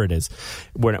stories or whatever it is,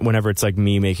 whenever it's like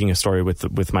me making a story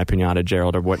with my piñata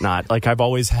Gerald or whatnot, like I've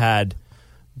always had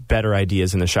better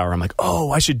ideas in the shower. I'm like,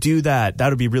 oh, I should do that. That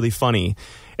would be really funny.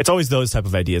 It's always those type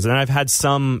of ideas. And I've had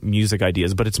some music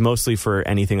ideas, but it's mostly for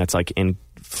anything that's like in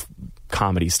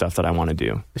comedy stuff that I want to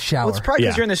do. Shower. Well, it's probably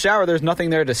because Yeah. you're in the shower. There's nothing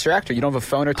there to distract you. You don't have a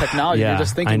phone or technology. Yeah, You're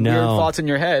just I thinking know. weird thoughts in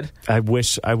your head. I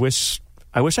wish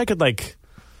I could like.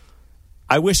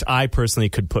 I wish I personally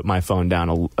could put my phone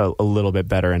down a little bit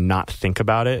better and not think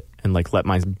about it and like let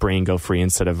my brain go free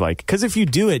instead of like, because if you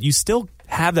do it, you still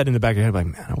have that in the back of your head, like,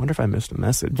 man, I wonder if I missed a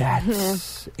message.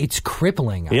 It's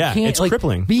crippling. Yeah, it's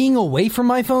crippling. Being away from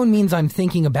my phone means I'm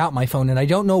thinking about my phone, and I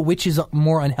don't know which is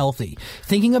more unhealthy,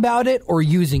 thinking about it or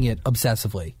using it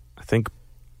obsessively. I think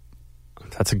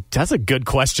that's a good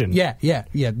question. Yeah.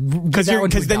 Because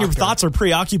then your thoughts are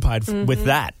preoccupied with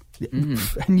that.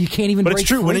 And you can't even. But break it's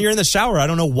true. free. When you're in the shower, I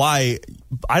don't know why.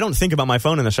 I don't think about my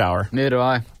phone in the shower. Neither do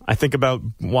I. I think about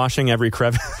washing every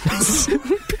crevice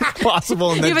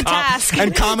possible, and You then have a task.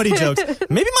 and comedy jokes.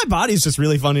 Maybe my body's just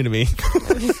really funny to me.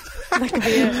 That could be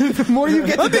it. The more you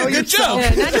get to know Good yourself.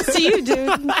 joke. Yeah, not just to you,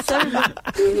 dude. It's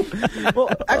everybody. Well,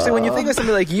 actually, when you think of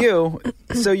somebody like you,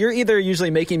 so you're either usually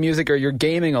making music or you're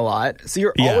gaming a lot. So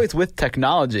you're Yeah. always with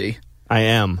technology. I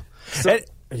am.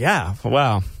 Yeah.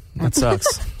 Wow. That sucks.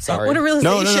 Sorry. What a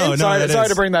realization. No, sorry that is.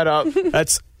 to bring that up.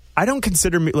 I don't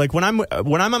consider me like when I'm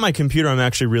on my computer, I'm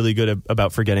actually really good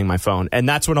about forgetting my phone, and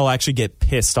that's when I'll actually get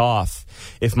pissed off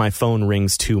if my phone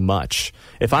rings too much.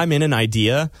 If I'm in an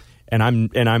idea and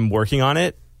I'm working on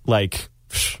it, like,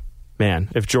 man,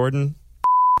 if Jordan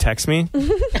texts me,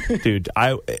 dude,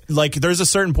 there's a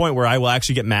certain point where I will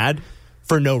actually get mad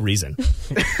for no reason,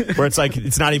 where it's like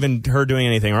it's not even her doing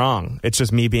anything wrong. It's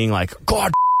just me being like,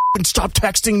 God, stop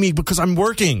texting me because I'm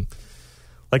working.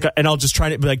 Like, and I'll just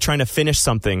trying to finish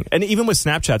something. And even with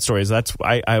Snapchat stories, that's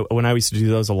when I used to do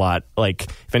those a lot. Like,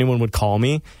 if anyone would call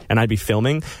me and I'd be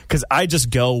filming, because I just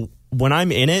go when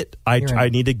I'm in it. I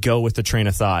need to go with the train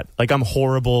of thought. Like, I'm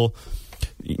horrible.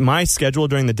 My schedule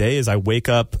during the day is I wake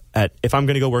up if I'm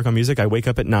going to go work on music, I wake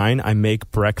up at 9. I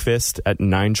make breakfast at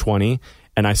 9:20,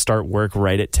 and I start work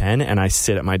right at 10, and I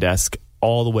sit at my desk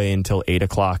all the way until 8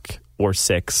 o'clock or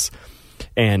 6,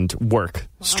 and work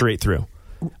straight through.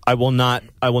 I will not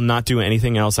do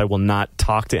anything else. I will not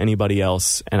talk to anybody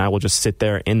else, and I will just sit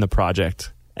there in the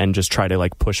project and just try to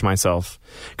like push myself.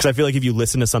 Because I feel like if you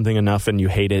listen to something enough and you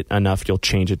hate it enough, you'll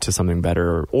change it to something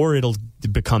better, or it'll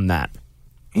become that.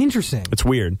 Interesting. It's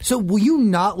weird. So will you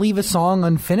not leave a song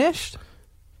unfinished?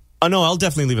 Oh, no, I'll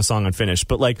definitely leave a song unfinished.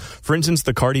 But like, for instance,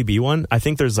 the Cardi B one, I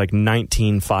think there's like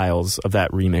 19 files of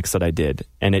that remix that I did,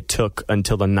 and it took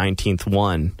until the 19th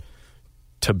one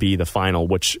to be the final,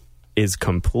 which is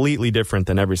completely different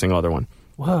than every single other one.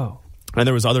 Whoa. And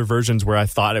there was other versions where I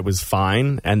thought it was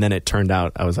fine, and then it turned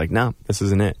out I was like, no, this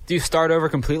isn't it. Do you start over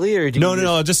completely, or do you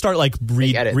No. I'll just start like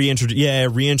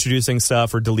reintroducing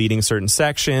stuff or deleting certain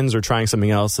sections or trying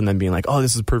something else, and then being like, oh,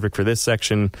 this is perfect for this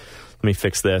section. Let me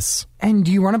fix this. And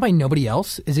do you run it by nobody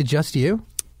else? Is it just you?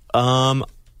 I'll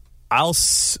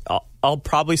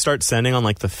probably start sending on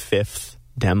like the 5th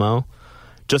demo,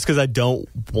 just because I don't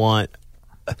want.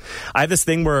 I have this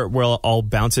thing where I'll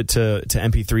bounce it to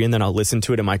MP3, and then I'll listen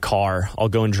to it in my car. I'll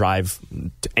go and drive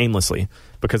aimlessly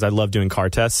because I love doing car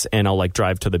tests, and I'll like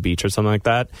drive to the beach or something like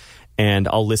that, and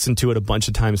I'll listen to it a bunch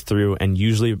of times through, and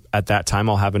usually at that time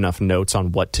I'll have enough notes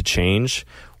on what to change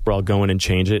where I'll go in and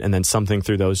change it, and then something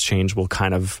through those change will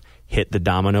kind of hit the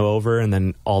domino over, and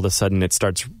then all of a sudden it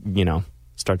starts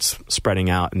spreading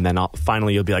out, and then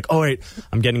finally you'll be like, oh wait,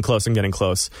 I'm getting close,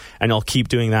 and I'll keep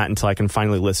doing that until I can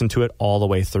finally listen to it all the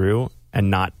way through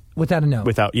and not without a note,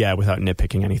 without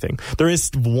nitpicking anything. There is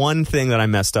one thing that I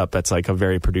messed up that's like a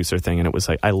very producer thing, and it was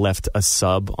like I left a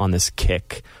sub on this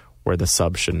kick where the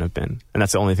sub shouldn't have been, and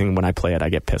that's the only thing when I play it I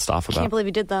get pissed off about. I can't believe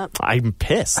you did that. I'm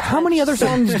pissed. How many other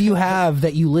songs do you have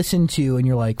that you listen to and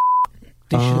you're like,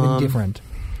 this should have been different?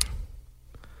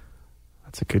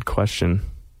 That's a good question.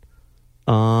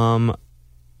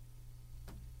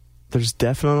 There's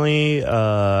definitely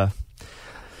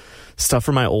stuff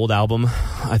from my old album.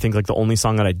 I think like the only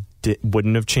song that I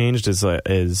wouldn't have changed is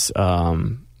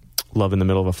Love in the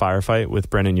Middle of a Firefight with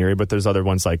Brendan Urie, but there's other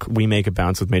ones like We Make It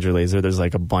Bounce with Major Lazer. There's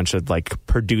like a bunch of like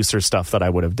producer stuff that I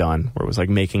would have done where it was like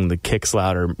making the kicks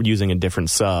louder, using a different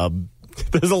sub.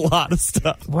 There's a lot of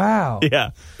stuff. Wow. Yeah.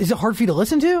 Is it hard for you to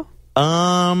listen to?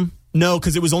 No,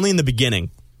 because it was only in the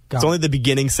beginning. It's only the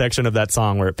beginning section of that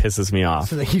song where it pisses me off.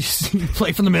 So that you just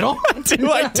play from the middle?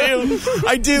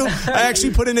 I do. I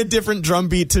actually put in a different drum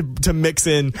beat to mix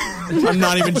in. I'm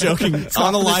not even joking.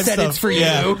 On the live stuff. It's for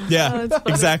you. Yeah,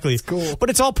 exactly. Cool. But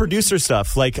it's all producer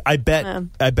stuff. Like I bet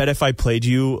if I played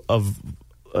you of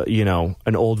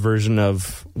an old version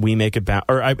of We Make It Bounce,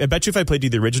 or I bet you if I played you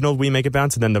the original We Make It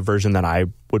Bounce and then the version that I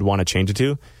would want to change it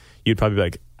to, you'd probably be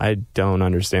like, I don't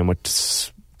understand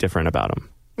what's different about them.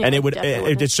 Yeah, and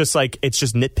it's just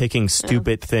nitpicking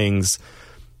stupid things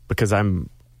because I'm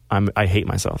I hate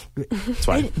myself. That's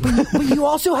why. But you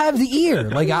also have the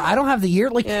ear. Like I don't have the ear.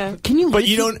 Like, can you? But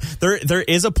you don't. There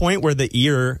is a point where the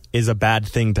ear is a bad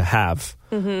thing to have.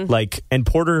 Like, and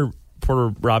Porter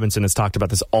Robinson has talked about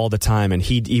this all the time, and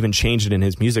he even changed it in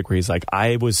his music where he's like,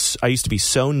 I used to be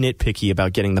so nitpicky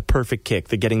about getting the perfect kick,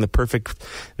 getting the perfect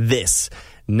this.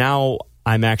 Now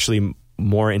I'm actually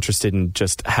more interested in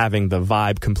just having the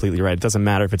vibe completely right. It doesn't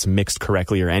matter if it's mixed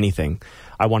correctly or anything.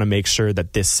 I want to make sure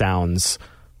that this sounds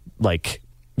like,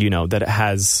 that it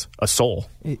has a soul.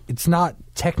 It's not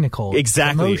technical.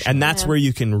 Exactly. Emotion. And that's where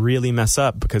you can really mess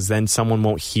up, because then someone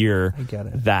won't hear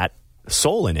that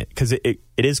soul in it, because it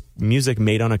is music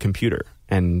made on a computer,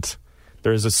 and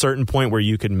there's a certain point where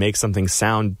you can make something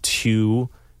sound too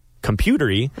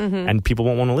computery and people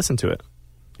won't want to listen to it.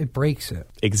 It breaks it.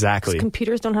 Exactly.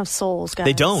 Computers don't have souls, guys.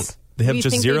 They don't. They have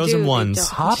just zeros and ones.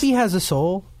 Poppy has a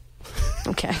soul.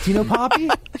 Okay. Do you know Poppy?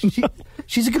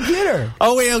 She's a computer.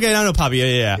 Oh, wait, okay, I know Poppy.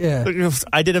 Yeah.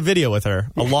 I did a video with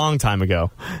her a long time ago.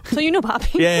 So you know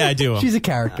Poppy? Yeah, I do. She's a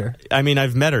character. I mean,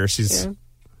 I've met her. She's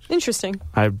interesting.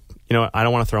 I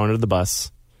don't want to throw her under the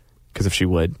bus, because if she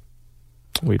would,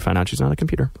 we'd find out she's not a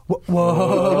computer.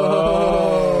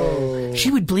 Whoa. She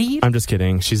would bleed? I'm just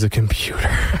kidding. She's a computer.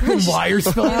 Wire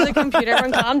spell. She's a computer.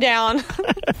 Everyone calm down.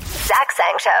 Zach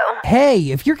Sang Show.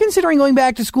 Hey, if you're considering going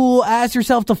back to school, ask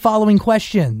yourself the following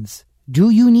questions. Do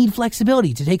you need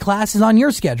flexibility to take classes on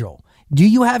your schedule? Do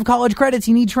you have college credits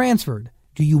you need transferred?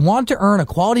 Do you want to earn a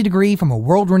quality degree from a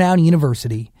world-renowned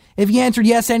university? If you answered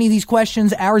yes to any of these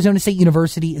questions, Arizona State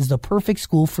University is the perfect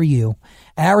school for you.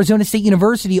 Arizona State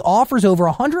University offers over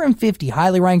 150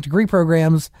 highly ranked degree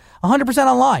programs, 100%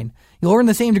 online. You'll earn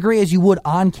the same degree as you would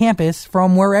on campus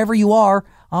from wherever you are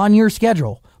on your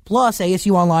schedule. Plus,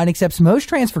 ASU Online accepts most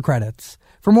transfer credits.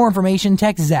 For more information,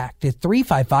 text Zach to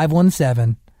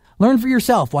 35517. Learn for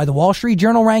yourself why the Wall Street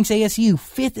Journal ranks ASU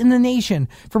 5th in the nation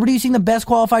for producing the best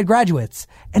qualified graduates,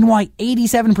 and why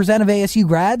 87% of ASU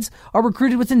grads are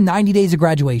recruited within 90 days of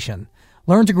graduation.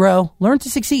 Learn to grow, learn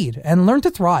to succeed, and learn to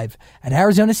thrive at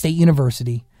Arizona State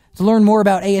University. To learn more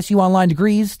about ASU Online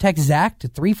degrees, text Zach to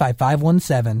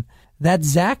 35517. That's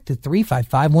Zach to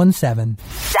 35517.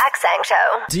 Zach Sang Show.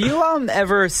 Do you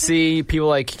ever see people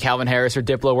like Calvin Harris or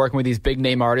Diplo working with these big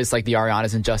name artists like the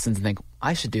Arianas and Justins and think,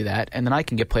 I should do that, and then I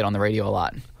can get played on the radio a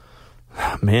lot?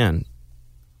 Man.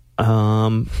 I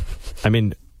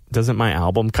mean, doesn't my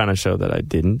album kind of show that I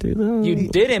didn't do that? You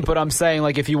didn't, but I'm saying,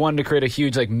 like, if you wanted to create a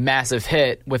huge, like, massive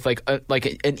hit with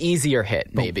an easier hit,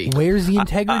 maybe. Where's the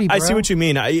integrity, bro? I see what you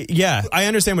mean. I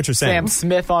understand what you're saying. Sam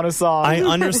Smith on a song. I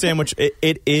understand what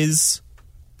it is.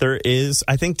 There is.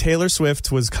 I think Taylor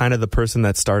Swift was kind of the person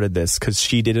that started this, because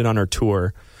she did it on her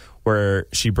tour, where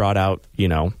she brought out,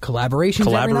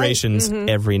 collaborations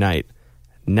every night.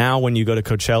 Now, when you go to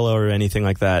Coachella or anything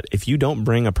like that, if you don't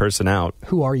bring a person out,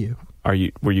 who are you?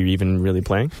 Were you even really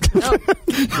playing? No.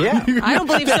 Yeah, I don't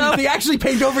believe so. They actually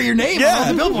paint over your name on all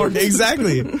the billboards.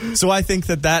 Exactly. So I think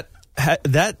that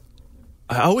I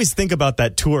always think about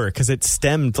that tour, because it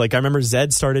stemmed, like, I remember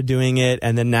Zed started doing it,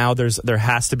 and then now there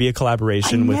has to be a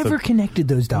collaboration. I never connected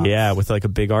those dots. Yeah, with like a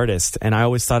big artist, and I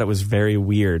always thought it was very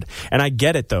weird. And I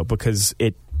get it though, because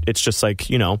it's just like,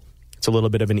 it's a little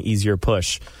bit of an easier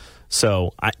push.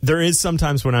 So there is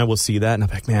sometimes when I will see that, and I'm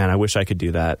like, man, I wish I could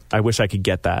do that. I wish I could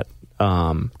get that.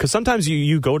 Because sometimes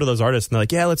you go to those artists and they're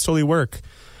like, yeah, let's totally work.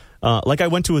 Like I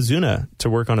went to Ozuna to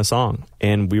work on a song,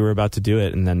 and we were about to do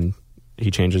it, and then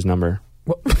he changed his number.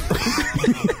 I'm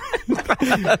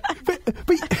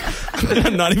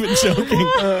not even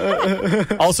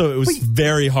joking. Also, it was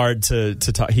very hard to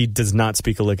talk. He does not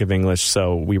speak a lick of English,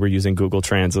 so we were using Google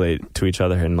Translate to each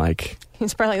other, and like,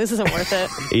 he's probably like, this isn't worth it.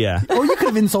 Yeah. Or you could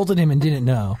have insulted him and didn't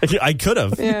know. I could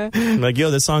have. Yeah. Like, yo,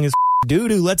 this song is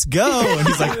doo-doo, let's go. And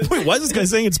he's like, wait, why is this guy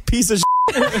saying it's piece of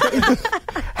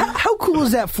How cool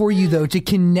is that for you, though, to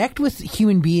connect with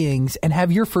human beings and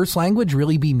have your first language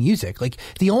really be music? Like,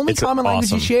 the only common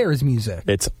language you share is music.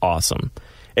 It's awesome.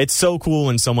 It's so cool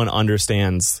when someone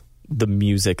understands the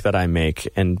music that I make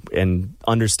and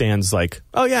understands, like,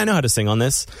 oh yeah, I know how to sing on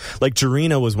this. Like,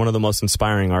 Jarena was one of the most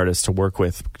inspiring artists to work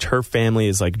with. Her family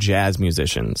is like jazz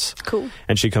musicians. Cool.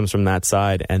 And she comes from that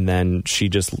side, and then she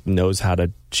just knows how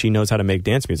to make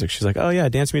dance music. She's like, oh yeah,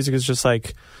 dance music is just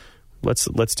like,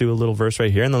 let's do a little verse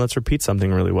right here, and then let's repeat something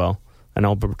really well. And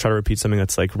I'll try to repeat something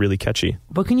that's like really catchy.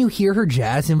 But can you hear her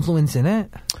jazz influence in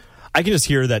it? I can just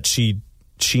hear that she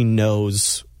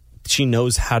knows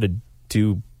how to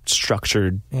do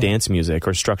structured dance music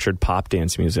or structured pop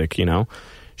dance music.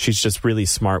 She's just really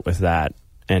smart with that,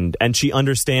 and she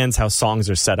understands how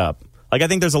songs are set up. Like, I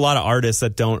think there's a lot of artists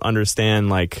that don't understand,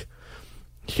 like,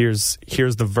 here's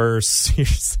the verse.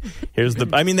 Here's the.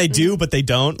 I mean, they do, but they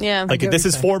don't. Yeah. Like this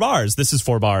is 4 bars. This is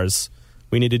 4 bars.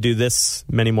 We need to do this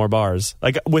many more bars.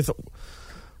 Like with.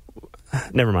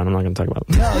 Never mind. I'm not going to talk about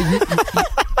it.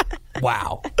 No,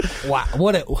 wow.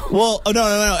 What? Well,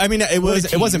 no. I mean, it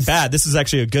wasn't bad. This is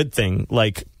actually a good thing.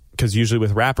 Like. Because usually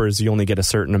with rappers, you only get a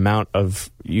certain amount of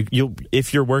you.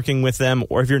 If you're working with them,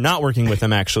 or if you're not working with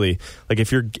them, actually, like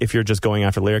if you're just going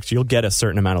after lyrics, you'll get a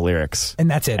certain amount of lyrics,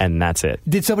 and that's it.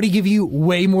 Did somebody give you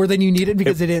way more than you needed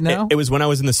because they didn't know? It was when I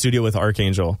was in the studio with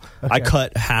Archangel. Okay. I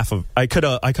cut I cut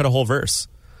a whole verse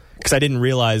because I didn't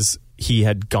realize he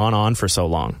had gone on for so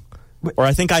long, or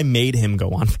I think I made him go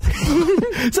on.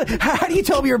 So how do you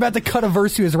tell me you're about to cut a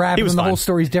verse to his rap and the whole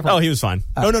story's different? Oh, he was fine.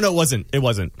 No, it wasn't. It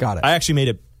wasn't. Got it. I actually made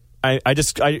it. It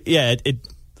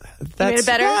made it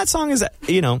better? That song is,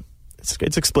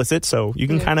 it's explicit, so you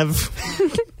can kind of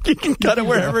you can cut it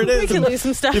wherever it is. We can lose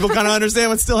some stuff. People kind of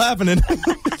understand what's still happening.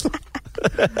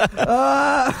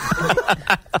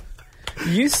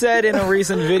 You said in a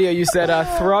recent video,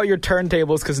 throw out your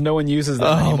turntables because no one uses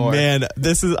them anymore. Oh man,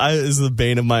 this is the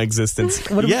bane of my existence.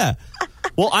 Yeah.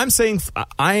 Well, I'm saying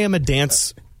I am a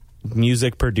dance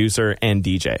music producer and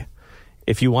DJ.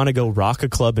 If you want to go rock a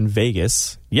club in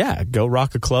Vegas, go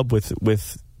rock a club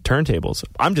with turntables.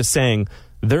 I'm just saying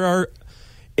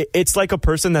it's like a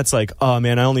person that's like, oh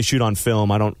man, I only shoot on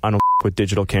film. I don't with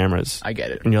digital cameras. I get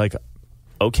it. And you're like,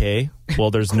 okay, well,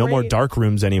 there's no more dark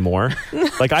rooms anymore.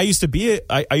 Like I used to be,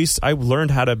 I learned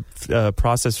how to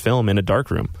process film in a dark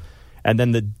room. And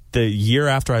then the year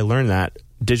after I learned that,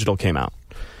 digital came out.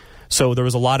 So there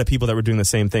was a lot of people that were doing the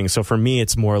same thing. So for me,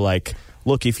 it's more like,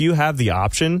 look, if you have the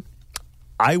option,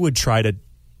 I would try to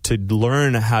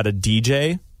learn how to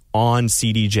DJ on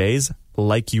CDJs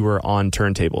like you were on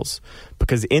turntables.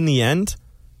 Because in the end,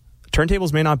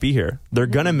 turntables may not be here. They're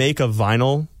going to make a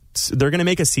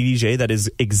CDJ that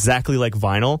is exactly like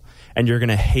vinyl, and you're going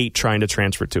to hate trying to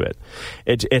transfer to it.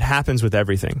 It happens with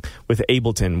everything. With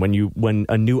Ableton, when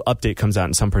a new update comes out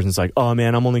and some person's like, oh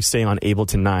man, I'm only staying on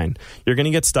Ableton 9. You're going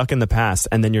to get stuck in the past,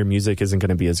 and then your music isn't going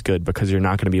to be as good because you're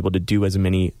not going to be able to do as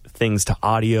many things to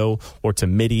audio or to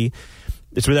MIDI.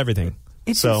 It's with everything.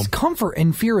 It's discomfort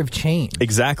and fear of change.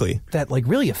 Exactly. That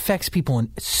really affects people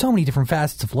in so many different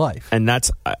facets of life. And that's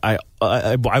I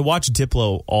watch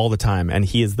Diplo all the time, and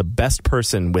he is the best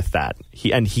person with that.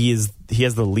 He has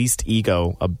the least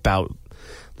ego about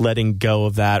letting go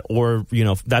of that, or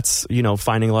that's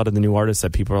finding a lot of the new artists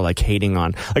that people are like hating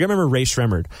on. Like I remember Ray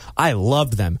Shremmerd. I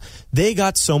loved them. They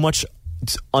got so much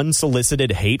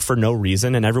unsolicited hate for no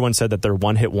reason, and everyone said that they're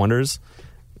one-hit wonders.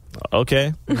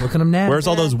 Okay. Look at them now. Where's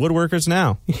all those woodworkers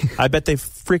now? I bet they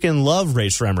freaking love Ray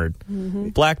Shremmerd. Mm-hmm.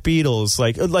 Black Beatles.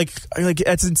 Like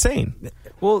that's insane.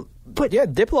 Well, but yeah,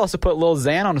 Diplo also put Lil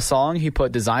Xan on a song. He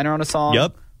put Designer on a song.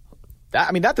 Yep.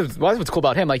 That's what's cool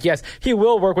about him. Like, yes, he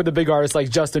will work with the big artists like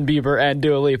Justin Bieber and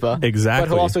Dua Lipa. Exactly.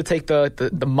 But he'll also take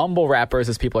the mumble rappers,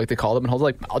 as people like to call them, and he'll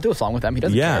like, I'll do a song with them. He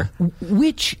doesn't care.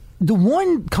 Which, the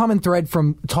one common thread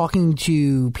from talking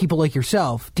to people like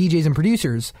yourself, DJs and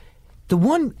producers, the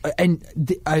one,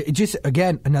 just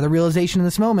again, another realization in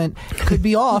this moment, could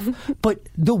be off, but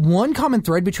the one common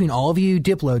thread between all of you,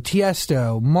 Diplo,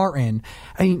 Tiesto, Martin,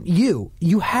 I mean,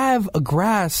 you have a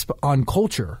grasp on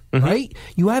culture, right?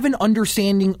 You have an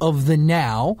understanding of the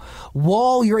now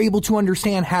while you're able to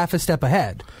understand half a step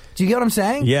ahead. Do you get what I'm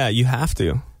saying? Yeah, you have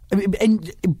to.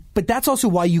 But that's also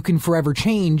why you can forever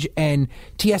change, and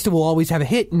Tiesto will always have a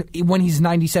hit when he's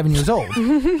 97 years old,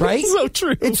 right? So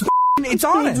true. It's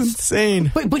honest. It's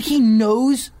insane. But he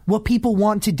knows what people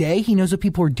want today. He knows what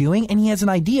people are doing, and he has an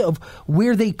idea of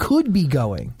where they could be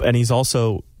going. And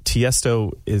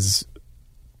Tiesto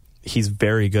he's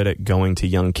very good at going to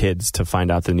young kids to find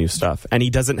out the new stuff. And he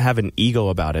doesn't have an ego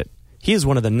about it. He is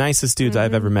one of the nicest dudes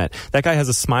I've ever met. That guy has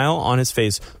a smile on his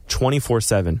face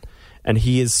 24/7. And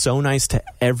he is so nice to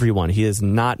everyone. He is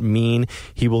not mean.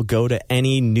 He will go to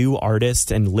any new artist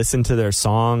and listen to their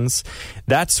songs.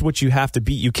 That's what you have to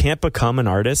be. You can't become an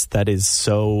artist that is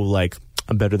so like,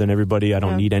 I'm better than everybody. I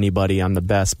don't need anybody. I'm the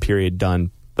best, period,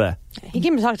 done. Bleh. He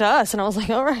came to talk to us, and I was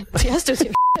like, all right, Tiesto's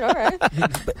your shit, all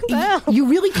right. You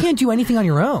really can't do anything on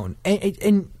your own.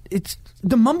 And it's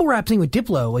the mumble rap thing with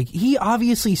Diplo. Like, he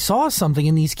obviously saw something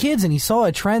in these kids, and he saw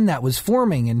a trend that was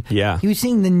forming, and he was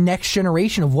seeing the next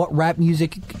generation of what rap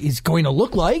music is going to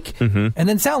look like and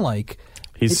then sound like.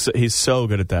 He's so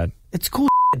good at that. It's cool.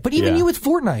 But even you with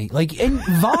Fortnite, like, and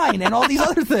Vine and all these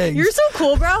other things. You're so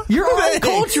cool, bro. You're on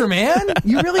culture, man.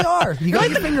 You really are. You got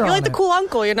your finger on it. You're like the cool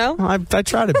uncle, you know? I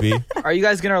try to be. Are you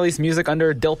guys going to release music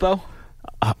under Dilpo?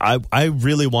 I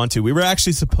really want to. We were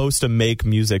actually supposed to make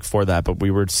music for that, but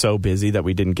we were so busy that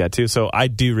we didn't get to. So I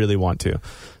do really want to.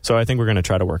 So I think we're going to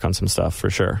try to work on some stuff for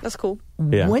sure. That's cool.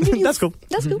 Yeah. When did you, That's cool.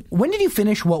 That's cool. When did you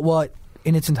finish What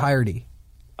in its entirety?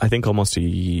 I think almost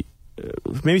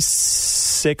maybe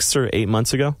 6 or 8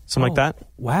 months ago, something like that.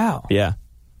 Wow. Yeah.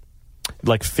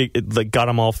 Like got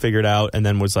them all figured out, and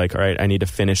then was like, all right, I need to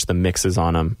finish the mixes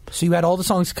on them. So you had all the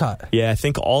songs cut. Yeah, I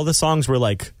think all the songs were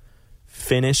like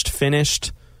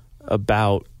finished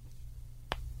about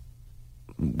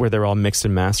where they're all mixed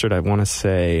and mastered. I want to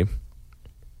say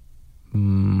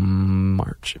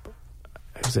March.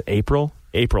 Was it April?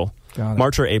 April. Got it.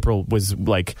 March or April was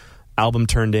like album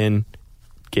turned in,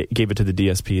 gave it to the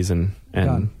DSPs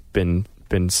and been.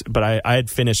 But I had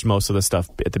finished most of the stuff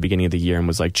at the beginning of the year and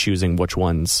was like choosing which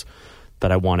ones that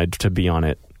I wanted to be on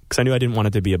it, because I knew I didn't want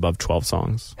it to be above 12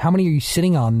 songs. How many are you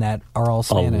sitting on that are all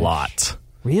Spanish? A lot.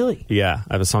 Really? Yeah.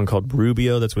 I have a song called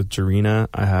Rubio that's with Jarena.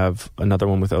 I have another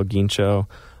one with El Guincho.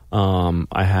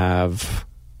 I have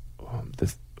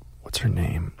this, what's her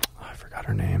name? Oh, I forgot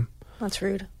her name. That's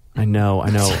rude. I know.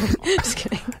 Just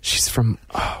kidding. She's from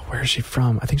where is she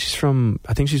from? I think she's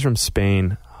from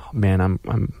Spain. Oh, man,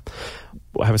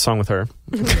 I have a song with her.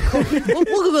 We'll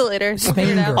Google it later.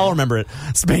 Spain girl. I'll remember it.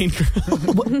 Spain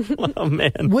girl. Oh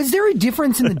man. Was there a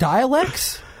difference in the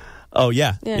dialects? Oh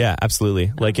yeah. Yeah,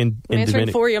 absolutely. Like in I'm answering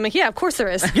Dominican. for you. I'm like, yeah, of course there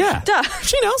is. Yeah. Duh.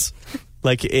 She knows.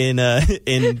 Like in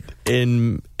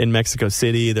Mexico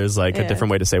City, there's like a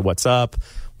different way to say what's up,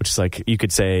 which is like you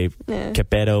could say que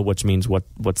pedo, which means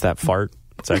what's that fart?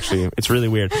 It's really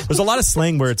weird. There's a lot of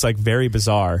slang where it's like very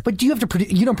bizarre. But do you have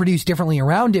to you don't produce differently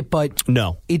around it, but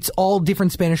No. it's all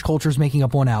different Spanish cultures making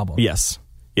up one album. Yes.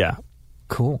 Yeah.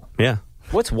 Cool. Yeah.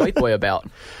 What's White Boy about?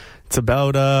 It's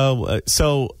about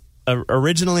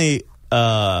originally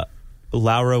Laura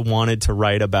wanted to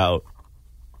write about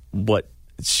what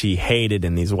she hated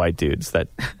in these white dudes that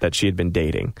she had been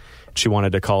dating. She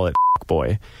wanted to call it boy.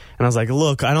 And I was like,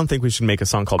 look, I don't think we should make a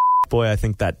song called boy. I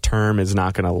think that term is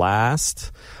not going to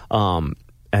last. And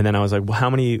then I was like, well, how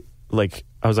many, like,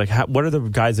 I was like, what are the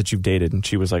guys that you've dated? And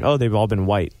she was like, oh, they've all been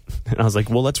white. And I was like,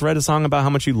 well, let's write a song about how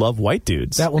much you love white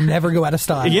dudes. That will never go out of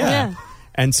style. Yeah.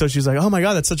 And so she's like, oh my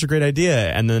God, that's such a great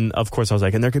idea. And then, of course, I was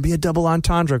like, and there could be a double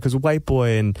entendre because white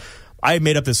boy. And I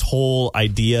made up this whole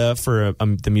idea for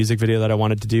the music video that I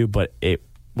wanted to do, but it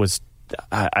was,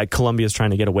 Columbia's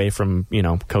trying to get away from,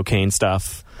 cocaine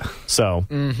stuff. So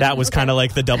that was kind of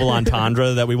like the double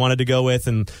entendre that we wanted to go with.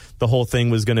 And the whole thing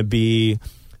was going to be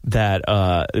that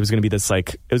it was going to be this,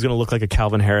 like, it was going to look like a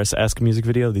Calvin Harris-esque music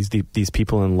video, these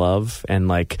people in love, and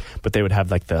like, but they would have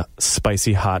like the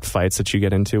spicy hot fights that you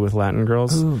get into with Latin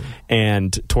girls. Ooh.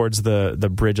 And towards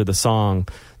the bridge of the song,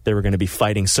 they were going to be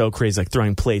fighting so crazy, like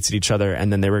throwing plates at each other,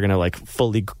 and then they were going to like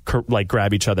fully like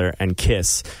grab each other and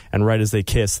kiss. And right as they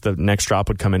kiss, the next drop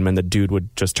would come in, and the dude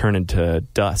would just turn into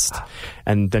dust.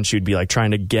 And then she would be like trying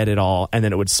to get it all, and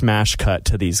then it would smash cut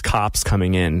to these cops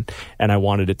coming in. And I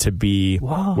wanted it to be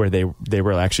where they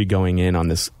were actually going in on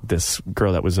this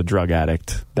girl that was a drug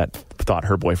addict that thought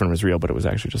her boyfriend was real, but it was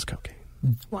actually just cocaine.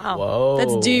 Wow. Whoa.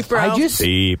 That's deep, bro.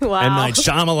 Deep. Wow. M. Night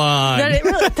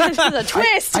Shyamalan. That's a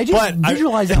twist. I just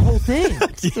visualized that whole thing.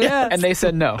 Yeah. And they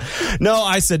said no. No,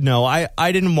 I said no. I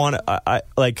didn't want to. I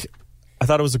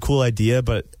thought it was a cool idea,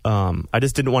 but I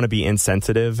just didn't want to be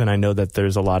insensitive. And I know that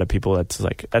there's a lot of people that's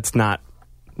like, that's not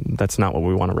what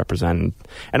we want to represent.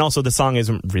 And also, the song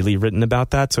isn't really written about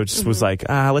that, so it just was like,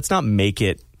 let's not make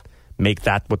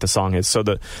that what the song is. So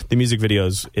the music video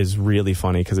is really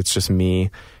funny because it's just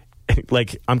me.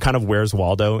 Like, I'm kind of Where's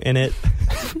Waldo in it,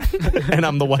 and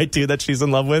I'm the white dude that she's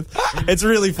in love with. It's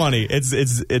really funny.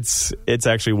 It's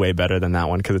actually way better than that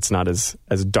one because it's not as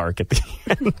dark at the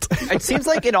end. It seems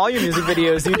like in all your music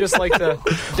videos, you just like to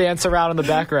dance around in the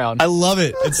background. I love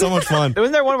it. It's so much fun.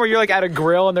 Wasn't there one where you're like at a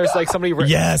grill and there's like somebody,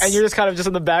 yes, and you're just kind of just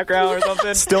in the background or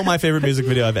something? Still my favorite music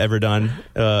video I've ever done.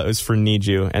 It was for Need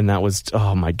You, and that was,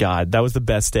 oh my God, that was the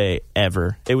best day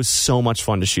ever. It was so much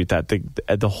fun to shoot that.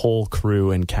 The whole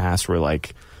crew and cast were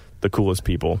like the coolest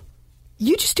people.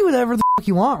 You just do whatever the fuck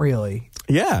you want, really.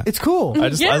 Yeah, it's cool. I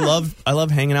love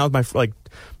hanging out with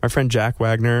my friend Jack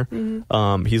Wagner.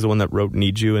 He's the one that wrote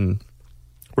Need You, and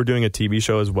we're doing a TV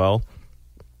show as well.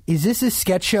 Is this a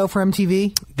sketch show for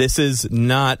MTV? This is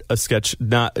not a sketch.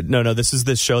 No. This is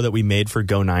this show that we made for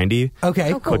Go 90.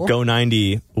 Okay, cool. But Go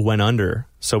 90 went under,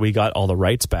 so we got all the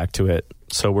rights back to it.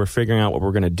 So we're figuring out what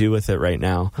we're going to do with it right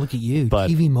now. Look at you,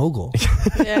 TV mogul.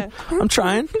 Yeah, I'm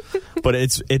trying, but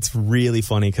it's really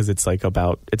funny because it's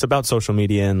about social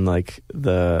media and like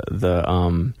the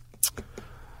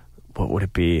what would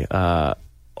it be?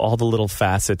 All the little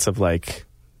facets of like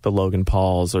the Logan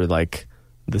Pauls or like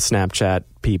the Snapchat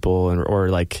people, or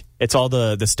like it's all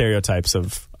the stereotypes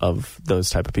of those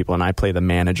type of people, and I play the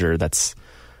manager that's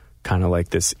kind of like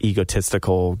this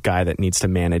egotistical guy that needs to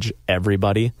manage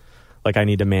everybody. Like I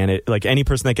need to manage, like any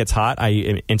person that gets hot,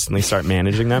 I instantly start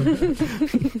managing them.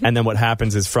 And then what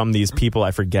happens is from these people,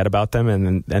 I forget about them.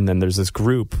 And then there's this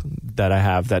group that I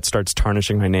have that starts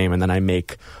tarnishing my name. And then I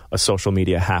make a social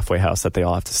media halfway house that they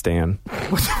all have to stay in.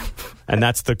 And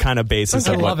that's the kind of basis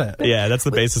of love what, it. Yeah, that's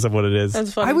the basis of what it is.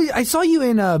 That's funny. I saw you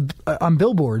in on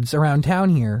billboards around town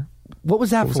here. What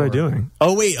was that What for? was I doing?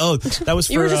 Oh, wait. Oh, that was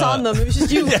for... You were just on them. It was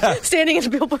just you standing in a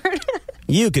billboard.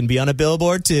 You can be on a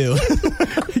billboard, too.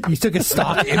 You took a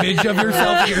stock image of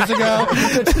yourself years ago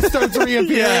that just starts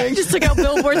reappearing. Just took out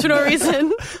billboards for no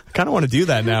reason. I kind of want to do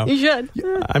that now. You should.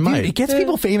 I might. Dude, it gets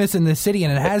people famous in this city,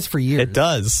 and it has for years. It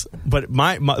does. But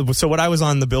so what I was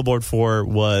on the billboard for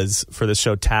was for the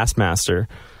show Taskmaster.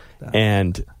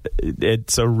 And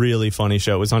it's a really funny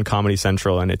show. It was on Comedy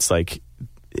Central, and it's like...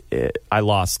 I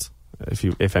lost.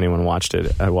 If anyone watched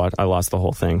it, I lost the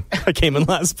whole thing. I came in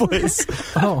last place.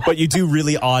 Oh. But you do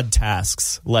really odd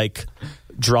tasks, like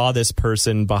draw this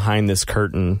person behind this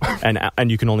curtain,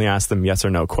 and you can only ask them yes or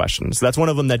no questions. That's one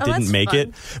of them that didn't make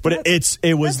it. But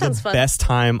it was the best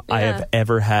time I have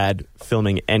ever had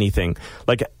filming anything.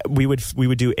 Like we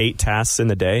would do 8 tasks in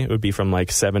the day. It would be from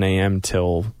like 7 a.m.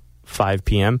 till 5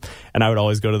 p.m. And I would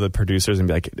always go to the producers and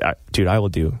be like, dude, I will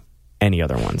do any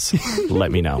other ones.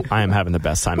 Let me know. I am having the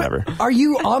best time ever. Are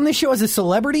you on the show as a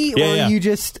celebrity, or are you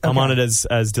just... Okay. I'm on it as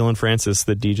Dylan Francis,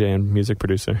 the DJ and music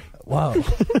producer. Wow.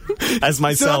 As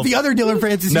myself. So not the other Dylan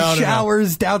Francis who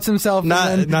showers, doubts himself,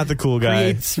 and not the cool guy.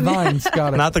 creates vines.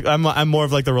 Got it. I'm more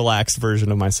of like the relaxed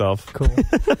version of myself. Cool.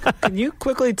 Can you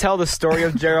quickly tell the story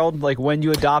of Gerald, like when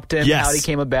you adopted him, Yes. how he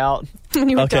came about? When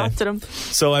you adopted him.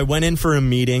 So I went in for a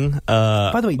meeting.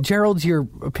 By the way, Gerald's your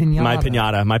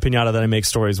pinata. My pinata that I make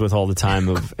stories with all the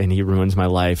time, and he ruins my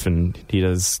life, and he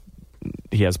has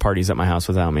parties at my house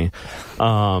without me.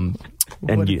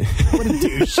 What a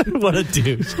douche. What a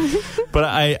douche. But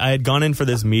I had gone in for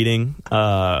this meeting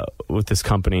with this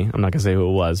company. I'm not going to say who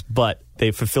it was, but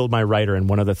they fulfilled my rider, and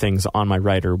one of the things on my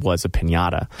rider was a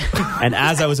pinata. And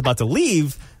as I was about to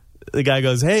leave, the guy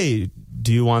goes, "Hey,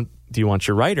 do you want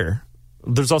your rider?"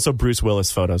 There's also Bruce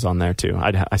Willis photos on there too.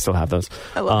 I still have those.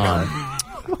 I love that.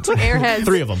 It's like Airheads.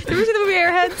 3 of them. Have you ever seen the movie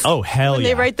Airheads? Oh, hell when yeah.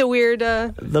 they write the weird...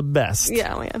 the best.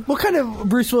 Yeah, oh yeah. What kind of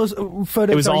Bruce Willis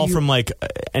photos It was are all you... from like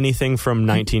anything from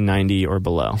 1990 or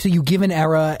below. So you give an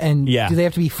era, and Yeah. do they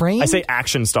have to be framed? I say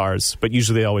action stars, but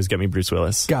usually they always get me Bruce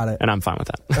Willis. Got it. And I'm fine with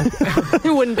that.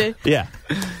 It wouldn't be. Yeah.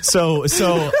 So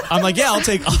I'm like, yeah, I'll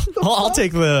take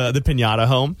the pinata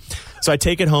home. So I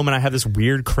take it home, and I have this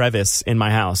weird crevice in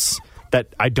my house that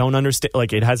I don't understand.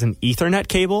 Like, it has an Ethernet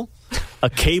cable, a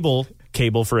cable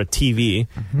for a TV,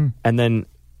 and then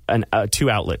 2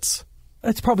 outlets.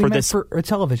 That's probably meant for a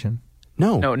television.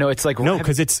 No, it's like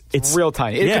because it's real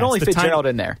tiny. It can only fit Gerald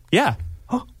in there. Yeah.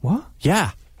 Oh, what?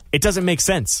 Yeah. It doesn't make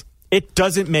sense. It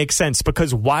doesn't make sense,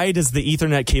 because why does the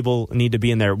Ethernet cable need to be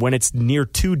in there when it's near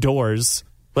 2 doors?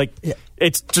 Like,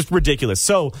 it's just ridiculous.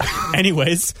 So,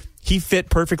 anyways, he fit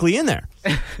perfectly in there.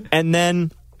 And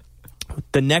then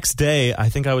the next day, I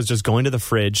think I was just going to the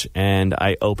fridge, and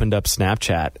I opened up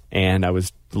Snapchat, and I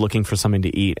was looking for something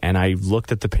to eat, and I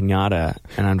looked at the pinata,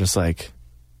 and I'm just like,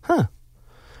 huh.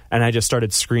 And I just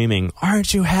started screaming,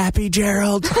 "Aren't you happy,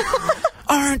 Gerald?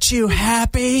 Aren't you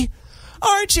happy?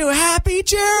 Aren't you happy,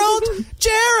 Gerald?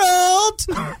 Gerald!"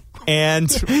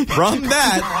 And from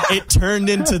that, it turned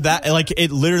into that. Like,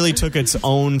 it literally took its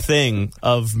own thing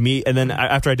of me. And then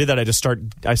after I did that,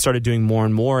 I started doing more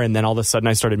and more. And then all of a sudden,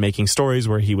 I started making stories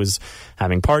where he was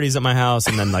having parties at my house,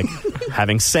 and then like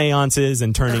having seances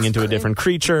and turning into a different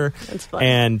creature. That's funny.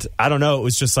 And I don't know. It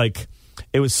was just like,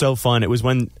 it was so fun. It was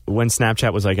when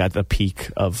Snapchat was like at the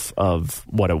peak of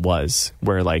what it was,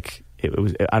 where like, it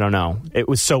was, I don't know. It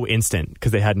was so instant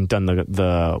because they hadn't done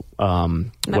the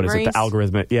what is it? The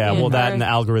algorithmic. Yeah, well, that and the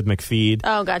algorithmic feed.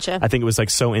 Oh, gotcha. I think it was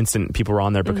like so instant. People were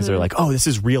on there because they're like, "Oh, this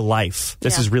is real life.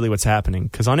 This is really what's happening."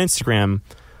 Because on Instagram,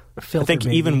 Filter, I think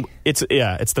maybe. even it's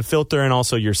the filter, and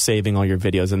also you're saving all your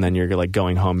videos, and then you're like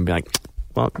going home and be like,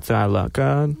 "Well, do I look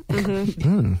good?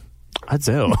 I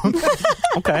do."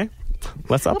 Okay.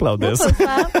 Let's upload this.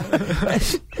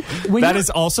 That is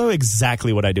also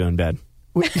exactly what I do in bed.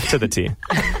 To the T.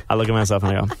 I look at myself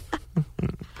and I go,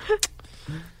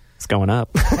 it's going up.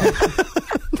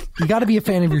 You got to be a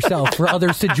fan of yourself for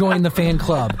others to join the fan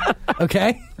club.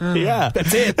 Okay? Yeah.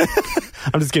 That's it.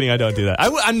 I'm just kidding. I don't do that.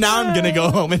 Now I'm going to go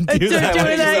home and do that.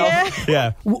 doing that,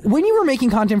 Yeah. When you were making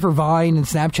content for Vine and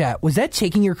Snapchat, was that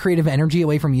taking your creative energy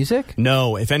away from music?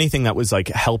 No, if anything, that was like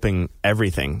helping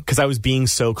everything because I was being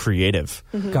so creative.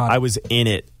 Got it. I was in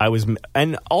it.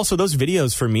 And also those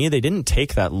videos for me, they didn't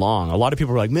take that long. A lot of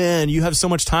people were like, man, you have so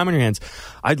much time on your hands.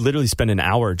 I'd literally spend an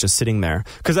hour just sitting there.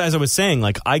 Because as I was saying,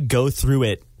 like I go through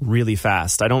it really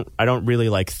fast. I don't really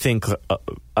like think.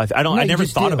 I never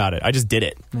thought about it. I just did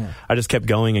it. Yeah. I just kept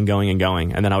going and going and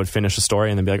going, and then I would finish a story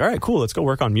and then be like, all right, cool, let's go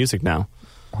work on music now.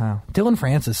 Wow. Dylan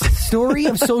Francis, story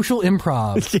of social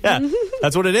improv. Yeah,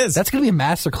 that's what it is. That's going to be a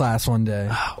masterclass one day.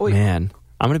 Oh, man.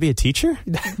 I'm going to be a teacher?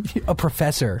 A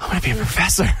professor. I'm going to be a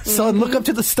professor. Son, look up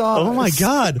to the stars. Oh, my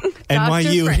God.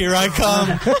 NYU, Frank. here I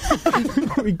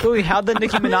come. Louis, how'd the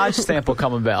Nicki Minaj sample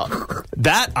come about?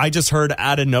 That I just heard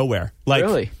out of nowhere. Like,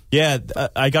 Really? Yeah,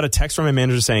 I got a text from my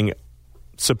manager saying,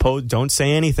 don't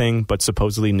say anything, but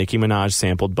supposedly Nicki Minaj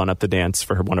sampled Bun Up the Dance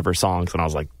for one of her songs. And I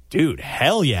was like, dude,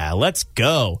 hell yeah, let's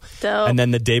go. Dope. And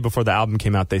then the day before the album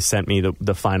came out, they sent me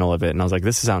the final of it. And I was like,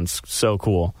 this sounds so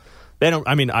cool. I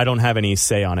don't have any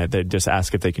say on it. They just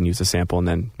ask if they can use a sample. And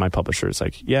then my publisher is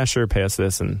like, yeah, sure, pay us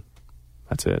this. And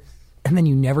that's it. And then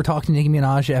you never talked to Nicki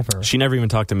Minaj ever. She never even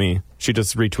talked to me. She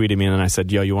just retweeted me. And then I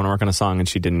said, yo, you want to work on a song? And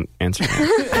she didn't answer me.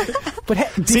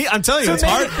 But See, I'm telling you, it's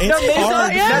hard. It's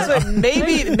hard. That's what,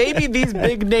 maybe these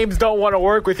big names don't want to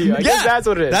work with you. I guess that's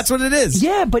what it is. That's what it is.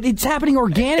 yeah, but it's happening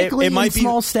organically in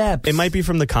small steps. It might be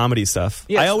from the comedy stuff.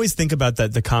 Yes. I always think about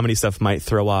that. The comedy stuff might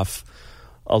throw off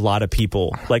a lot of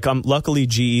people. Like, luckily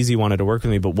G-Eazy wanted to work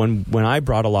with me, but when I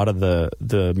brought a lot of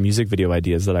the music video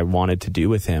ideas that I wanted to do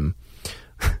with him.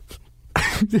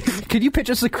 Could you pitch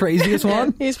us the craziest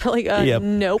one? He's probably Yep,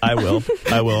 nope. I will.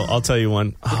 I'll tell you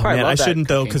one. Oh probably man, love I that shouldn't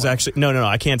though, cooking because one. actually, no,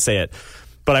 I can't say it.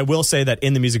 But I will say that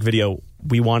in the music video,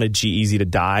 we wanted G-Eazy to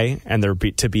die, and there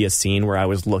to be a scene where I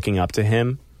was looking up to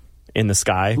him in the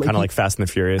sky, kind of like Fast and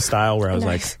the Furious style, where I was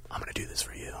Nice. like, I'm going to do this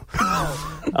for you.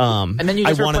 And then you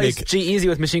just I wanna replaced make- G-Eazy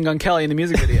with Machine Gun Kelly in the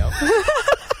music video.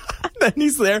 Then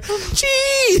he's there.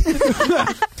 Gee!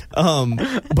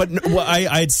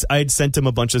 I'd sent him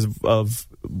a bunch of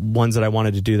ones that I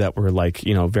wanted to do that were like,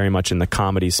 very much in the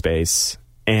comedy space.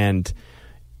 And,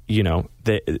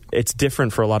 it's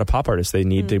different for a lot of pop artists. They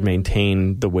need to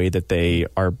maintain the way that they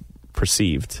are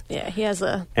perceived. Yeah, he has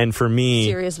a And for me,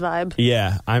 serious vibe.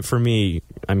 yeah, I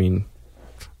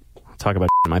talk about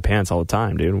in my pants all the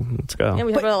time, dude. Let's go. Yeah,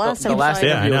 we talked about it last time. The last so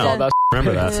Yeah, I interview was know. all about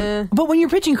Remember that. But when you're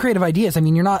pitching creative ideas, I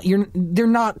mean, they're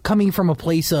not coming from a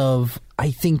place of,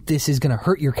 I think this is going to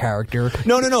hurt your character.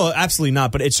 No, absolutely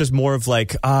not. But it's just more of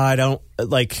like, I don't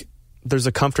like. There's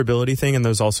a comfortability thing, and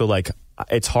there's also like,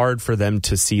 it's hard for them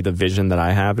to see the vision that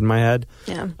I have in my head.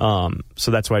 Yeah.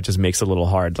 So that's why it just makes it a little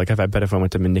hard. Like, I bet if I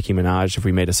went to Nicki Minaj, if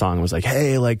we made a song, and was like,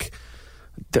 hey, like,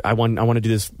 I want to do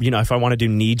this. If I want to do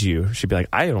Need You, she'd be like,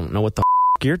 I don't know what the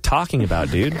you're talking about,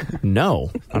 dude.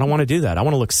 No, I don't want to do that. I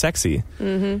want to look sexy.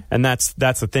 Mm-hmm. And that's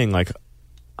the thing. Like,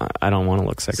 I don't want to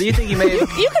look sexy. So you think you made?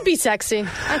 You could be sexy,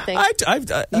 I think.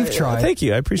 You've tried. Thank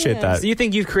you. I appreciate that. So you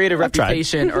think you've created a I've tried.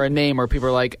 reputation or a name where people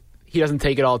are like, he doesn't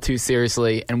take it all too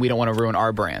seriously, and we don't want to ruin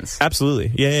our brands.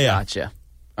 Absolutely. Yeah. Gotcha.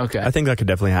 Okay. I think that could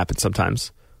definitely happen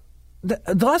sometimes. The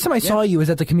last time I saw you was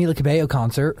at the Camila Cabello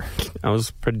concert. I was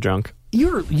pretty drunk.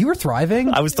 You were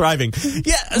thriving. I was thriving.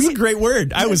 Yeah, that's a great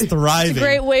word. I was thriving.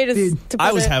 Great way to put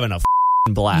I was it. having a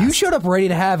blast. You showed up ready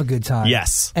to have a good time.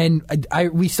 Yes. And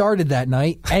we started that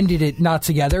night, ended it not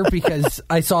together because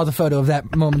I saw the photo of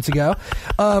that moments ago.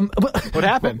 But What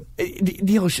happened?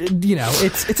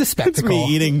 It's a spectacle.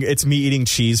 It's me eating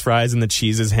cheese fries and the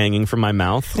cheese is hanging from my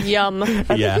mouth. Yum.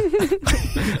 Yeah.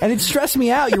 And it stressed me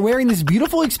out. You're wearing this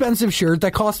beautiful, expensive shirt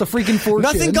that cost a freaking fortune.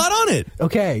 Nothing got on it.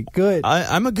 Okay, good.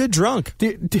 I'm a good drunk.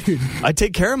 Dude, I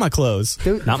take care of my clothes.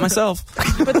 Dude. Not myself.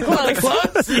 But the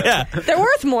clothes, Yeah. they're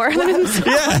worth more than himself.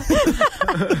 Yeah.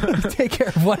 take care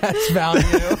of what has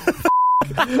value.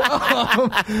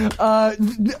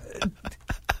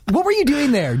 What were you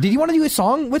doing there? Did you want to do a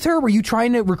song with her? Were you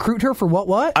trying to recruit her for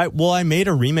what? I made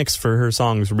a remix for her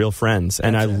songs Real Friends,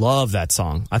 and I love that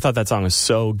song. I thought that song was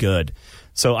so good.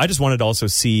 So I just wanted to also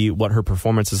see what her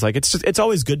performance is like. It's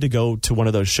always good to go to one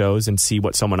of those shows and see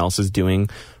what someone else is doing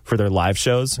for their live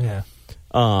shows. Yeah.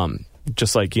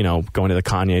 Just like, going to the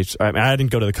Kanye. I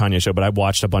didn't go to the Kanye show, but I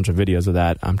watched a bunch of videos of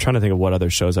that. I'm trying to think of what other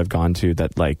shows I've gone to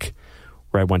that like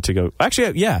where I went to go.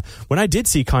 Actually, yeah. When I did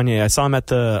see Kanye, I saw him at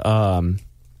the.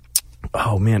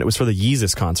 Oh man, it was for the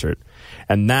Yeezus concert,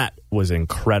 and that was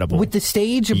incredible. With the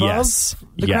stage above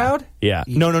the crowd? Yeah.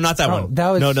 No, not that one. That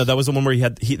was... No, that was the one where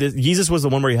Yeezus was the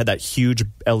one where he had that huge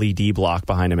LED block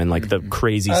behind him and like the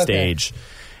crazy stage.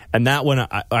 And that one,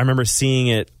 I remember seeing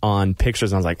it on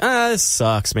pictures, and I was like, this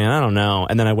sucks, man. I don't know.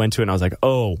 And then I went to it, and I was like,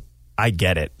 oh, I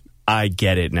get it. I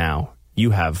get it now.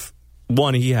 You have,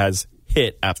 one, he has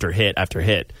hit after hit after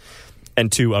hit. And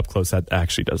two, up close, that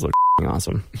actually does look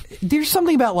awesome. There's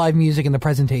something about live music and the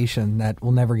presentation that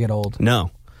will never get old.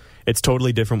 No. It's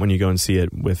totally different when you go and see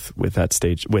it with that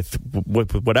stage, with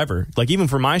whatever. Like, even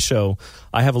for my show,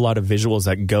 I have a lot of visuals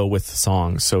that go with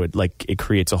songs. So it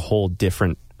creates a whole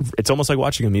different, it's almost like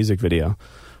watching a music video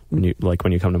when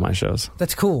you come to my shows.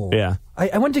 That's cool. Yeah.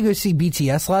 I went to go see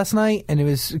BTS last night, and it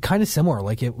was kind of similar.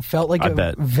 Like, it felt like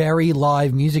a very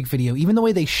live music video. Even the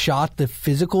way they shot the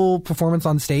physical performance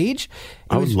on stage.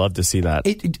 I would love to see that.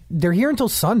 They're here until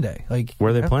Sunday. Like, where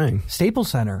are they playing?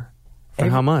 Staples Center. For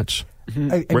how much?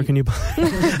 Where can you buy?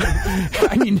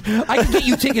 I mean, I can get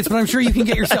you tickets, but I'm sure you can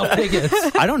get yourself tickets.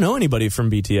 I don't know anybody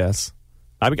from BTS.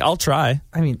 I'll try.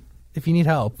 I mean, if you need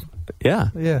help. Yeah.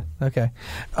 Okay.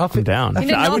 I'm down.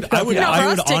 I would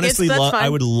honestly love. I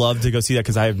would love to go see that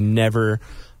because I have never.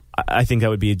 I think that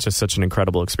would be just such an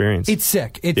incredible experience. It's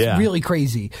sick. It's really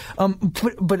crazy.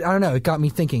 But I don't know. It got me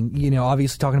thinking. You know,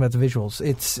 obviously talking about the visuals.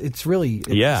 It's really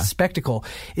a spectacle.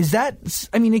 Is that?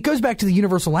 I mean, it goes back to the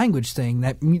universal language thing.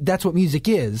 That's what music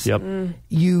is. Yep.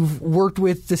 You've worked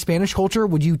with the Spanish culture.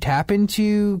 Would you tap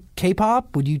into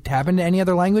K-pop? Would you tap into any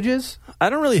other languages? I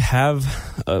don't really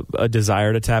have a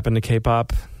desire to tap into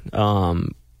K-pop.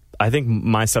 I think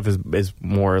my stuff is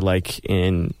more like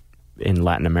in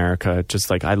Latin America. Just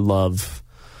like I love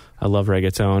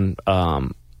reggaeton.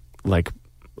 Like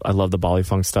I love the Bali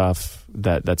funk stuff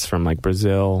that's from like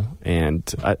Brazil,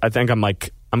 and I think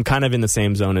I'm kind of in the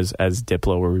same zone as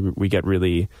Diplo, where we get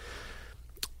really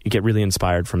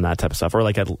inspired from that type of stuff, or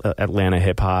like Atlanta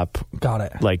hip hop. Got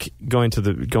it. Like going to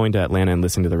Atlanta and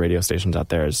listening to the radio stations out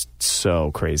there is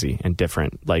so crazy and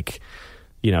different. Like,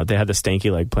 you know, they had the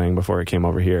Stanky Leg playing before it came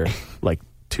over here, like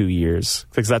 2 years,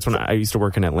 because that's when I used to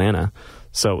work in Atlanta.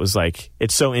 So it was like,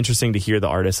 it's so interesting to hear the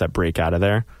artists that break out of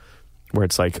there, where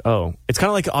it's like, oh, it's kind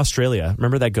of like Australia.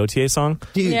 Remember that Gautier song?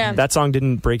 Dude, that song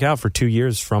didn't break out for 2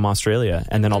 years from Australia,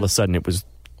 and then all of a sudden it was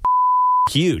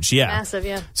huge. Yeah, massive.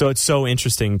 Yeah. So it's so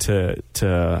interesting to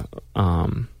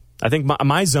I think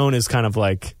my zone is kind of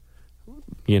like,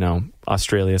 you know,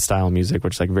 Australia style music,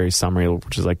 which is like very summery,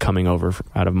 which is like coming over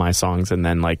out of my songs, and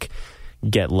then like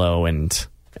Get Low and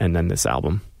then this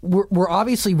album. We're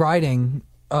obviously riding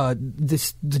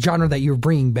the genre that you're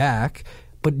bringing back,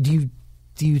 but do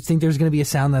you think there's going to be a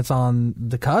sound that's on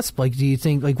the cusp? Like, do you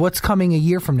think, like, what's coming a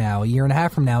year from now, a year and a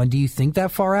half from now, and do you think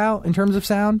that far out in terms of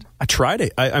sound? I try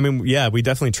to. I mean, yeah, we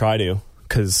definitely try to,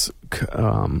 because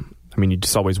I mean, you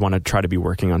just always want to try to be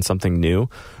working on something new.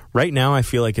 Right now, I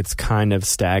feel like it's kind of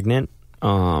stagnant.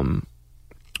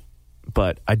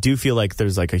 But I do feel like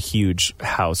there's like a huge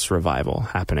house revival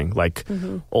happening. Like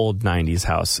old 90s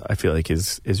house, I feel like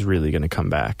is really going to come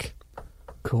back.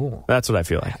 Cool. That's what I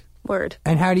feel like. Word.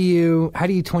 And how do you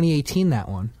 2018 that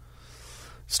one?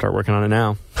 Start working on it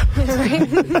now.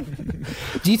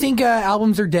 Do you think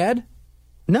albums are dead?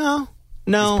 No.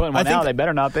 He's putting one out. They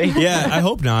better not be. Yeah, I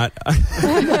hope not.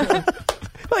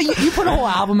 Well, you put a whole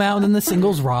album out and then the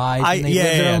singles rise and they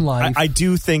live their own life. I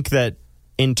do think that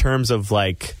in terms of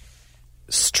like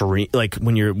like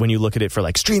when you look at it for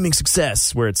like streaming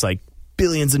success, where it's like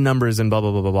billions of numbers and blah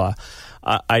blah blah blah blah,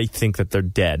 I think that they're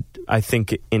dead. I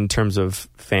think in terms of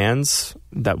fans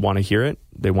that want to hear it,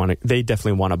 they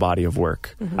definitely want a body of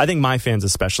work. I think my fans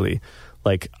especially,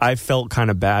 like, I felt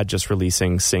kind of bad just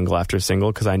releasing single after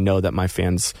single, because I know that my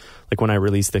fans, like when I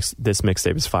released this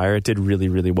mixtape is Fire, it did really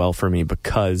really well for me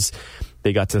because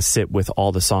they got to sit with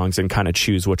all the songs and kind of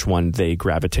choose which one they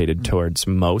gravitated towards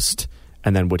most,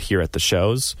 and then would hear at the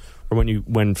shows. Or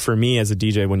when for me as a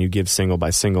DJ, when you give single by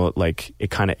single, it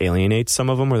kind of alienates some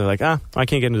of them, where they're like, I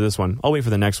can't get into this one. I'll wait for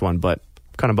the next one, but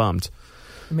kind of bummed.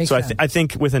 So I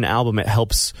think with an album, it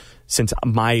helps, since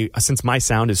my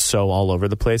sound is so all over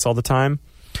the place all the time,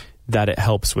 that it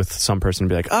helps with some person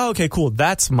to be like, oh, okay, cool,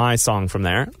 that's my song from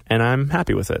there, and I'm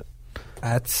happy with it.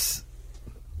 That's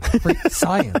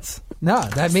science. No,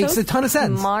 that makes a ton of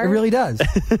sense. Smart. It really does.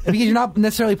 Because you're not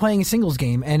necessarily playing a singles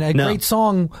game, and a great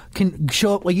song can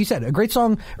show up, like you said, a great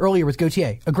song earlier with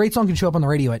Gautier. A great song can show up on the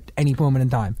radio at any moment in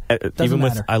time. Even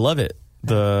matter. with, I love it,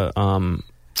 the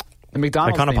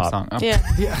McDonald's Icona theme Pop song. Oh. Yeah.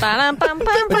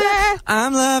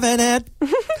 I'm loving it.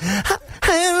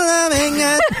 I'm loving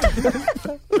it.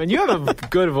 I mean, you have a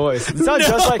good voice. You sound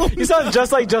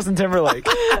just like Justin Timberlake.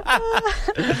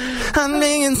 I'm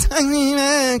being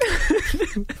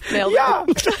Nailed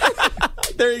it.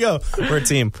 There you go. We're a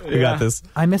team. We got this.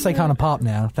 I miss Icona Pop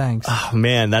now. Thanks. Oh,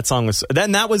 man, that song was.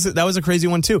 Then that was a crazy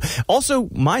one too. Also,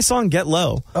 my song "Get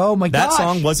Low." Oh my That gosh.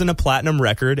 song wasn't a platinum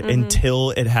record until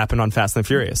it happened on Fast and the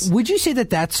Furious. Would you say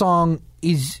that song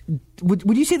is?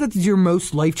 Would you say that's your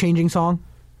most life-changing song?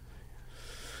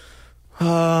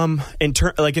 In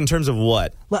terms of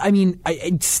what? I mean,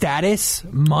 status,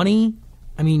 money.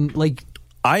 I mean, like.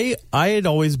 I had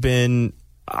always been.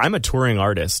 I'm a touring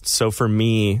artist, so for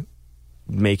me,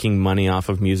 making money off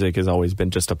of music has always been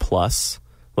just a plus.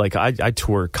 Like I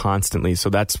tour constantly, so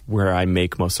that's where I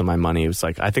make most of my money. It was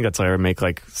like I think that's where I make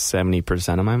like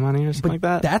 70% of my money or something like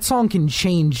that. That song can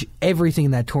change everything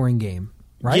in that touring game,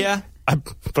 right? Yeah,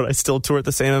 but I still tour at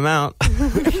the same amount.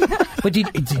 But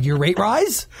did your rate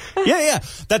rise? Yeah,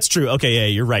 that's true. Okay, yeah,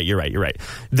 you're right.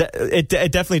 It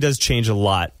definitely does change a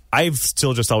lot. I've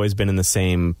still just always been in the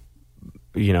same,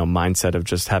 mindset of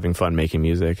just having fun making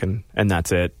music, and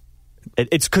that's it.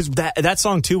 It's because that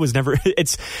song too was never.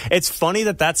 It's funny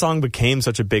that song became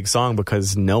such a big song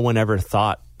because no one ever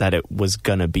thought that it was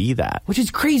gonna be that. Which is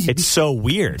crazy. It's so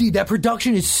weird, dude. That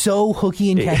production is so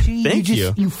hooky and catchy. Thank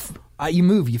you. You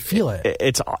move, you feel it.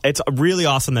 It's really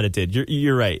awesome that it did.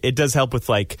 You're right. It does help with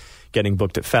like getting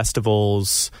booked at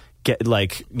festivals.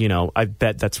 I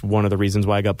bet that's one of the reasons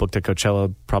why I got booked at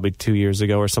Coachella probably 2 years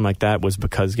ago or something like that was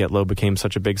because Get Low became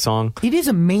such a big song. It's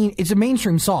a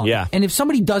mainstream song. Yeah. And if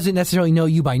somebody doesn't necessarily know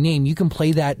you by name, you can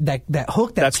play that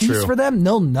hook, that piece true. for them,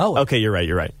 they'll know it. Okay, you're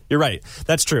right.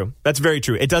 That's true. That's very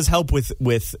true. It does help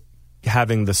with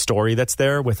having the story that's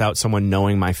there without someone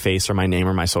knowing my face or my name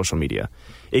or my social media.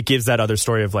 It gives that other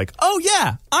story of like, oh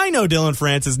yeah, I know Dylan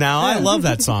Francis now. I love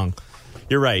that song.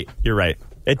 You're right.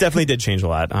 It definitely did change a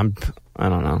lot. I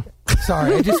don't know.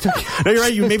 Sorry, I just took. No, you're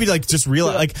right. You maybe just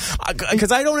realize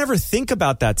because I don't ever think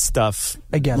about that stuff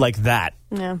like that.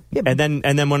 Yeah. And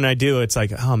then when I do, it's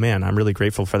like, oh man, I'm really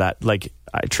grateful for that. Like,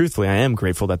 truthfully, I am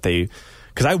grateful that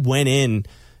because I went in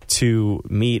to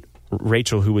meet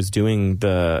Rachel, who was doing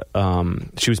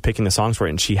she was picking the songs for it,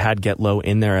 and she had Get Low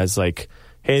in there as like,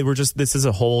 hey, this is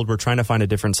a hold. We're trying to find a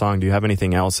different song. Do you have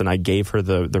anything else? And I gave her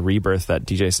the Rebirth that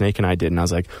DJ Snake and I did, and I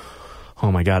was like,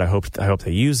 oh my God, I hope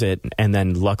they use it. And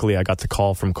then luckily I got the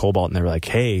call from Cobalt and they were like,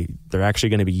 hey, they're actually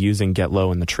going to be using Get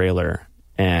Low in the trailer.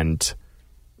 And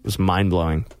it was mind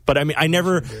blowing. But I mean,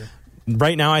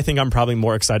 right now I think I'm probably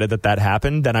more excited that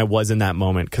happened than I was in that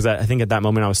moment. Because I think at that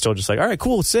moment I was still just like, all right,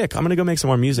 cool, sick. I'm going to go make some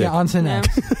more music. Yeah, on to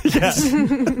next. Yeah.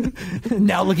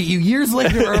 Now look at you. Years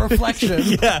later, a reflection.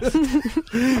 Yeah.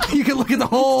 You can look at the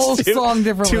whole song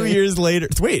differently. 2 years later.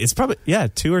 Wait, it's probably,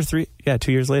 2 or 3. Yeah,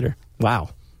 2 years later. Wow.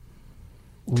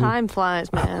 Time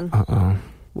flies, man.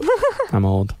 I'm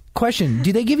old. Question: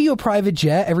 do they give you a private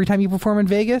jet every time you perform in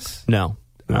Vegas? No.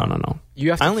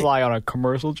 You have to fly on a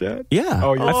commercial jet? Yeah.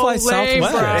 Oh, I fly lame,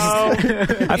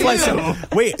 Southwest. I fly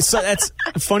Southwest. Wait, so that's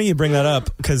funny you bring that up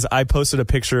because I posted a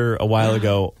picture a while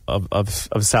ago of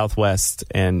Southwest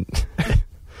and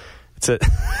it's a...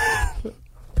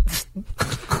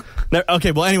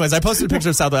 Okay, well, anyways, I posted a picture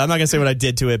of Southwest. I'm not going to say what I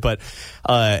did to it, but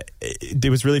it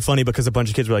was really funny because a bunch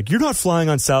of kids were like, you're not flying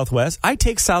on Southwest. I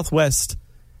take Southwest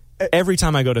every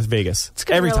time I go to Vegas. It's a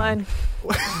good every airline.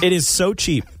 time. It is so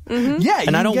cheap. Mm-hmm. Yeah,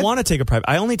 and I don't want to take a private.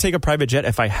 I only take a private jet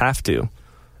if I have to.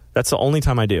 That's the only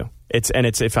time I do. It's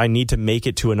if I need to make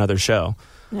it to another show.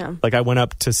 Yeah. Like I went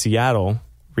up to Seattle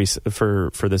for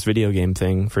this video game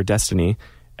thing for Destiny.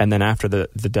 And then after the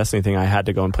Destiny thing, I had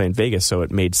to go and play in Vegas, so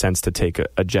it made sense to take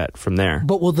a jet from there.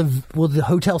 But will the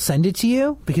hotel send it to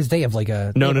you because they have like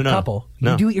a couple?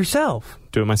 No. You do it yourself.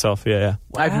 Do it myself. Yeah.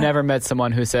 Wow. I've never met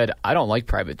someone who said I don't like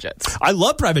private jets. I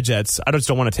love private jets. I just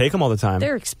don't want to take them all the time.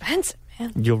 They're expensive,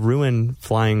 man. You'll ruin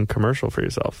flying commercial for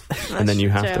yourself, and then you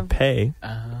have to pay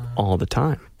all the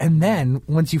time. And then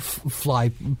once you fly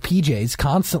PJs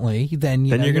constantly, then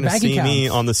you're going to see me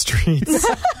on the streets.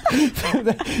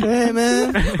 Hey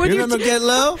man, you remember Get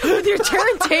Low? With your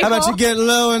turntable. How about you get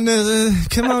low and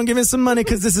come on, give me some money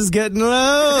because this is getting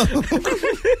low.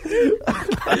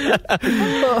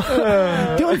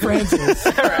 Dylan Francis.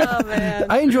 Oh man,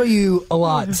 I enjoy you a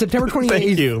lot. September 28th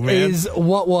Thank you, man. is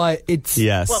what? It's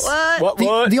yes. What?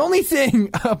 The only thing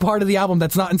a part of the album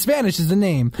that's not in Spanish is the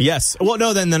name. Yes. Well,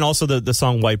 no. Then also the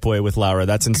song "White Boy" with Laura.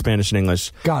 That's in Spanish and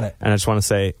English. Got it. And I just want to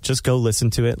say, just go listen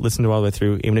to it. Listen to it all the way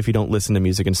through. Even if you don't listen to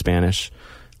music in Spanish,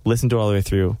 listen to it all the way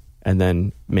through, and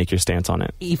then make your stance on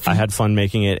it. I had fun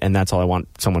making it, and that's all I want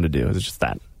someone to do. Is just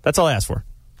that. That's all I asked for.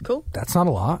 Cool. That's not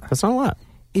a lot. That's not a lot.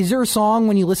 Is there a song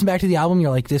when you listen back to the album you're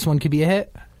like, this one could be a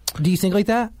hit? Do you think like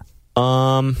that?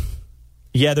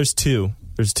 Yeah, there's two.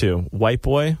 White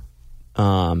Boy,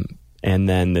 and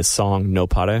then this song No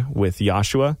Para with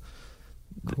Joshua.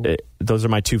 those are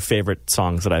my two favorite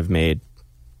songs that I've made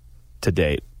to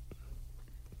date.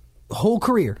 Whole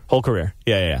career.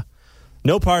 Yeah.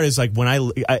 No part is like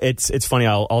when it's funny.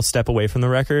 I'll step away from the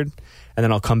record and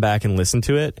then I'll come back and listen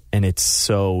to it, and it's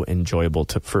so enjoyable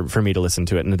for me to listen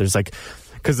to it. And there's like,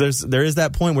 because there is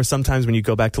that point where sometimes when you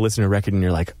go back to listen to a record and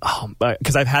you're like, oh,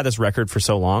 because I've had this record for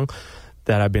so long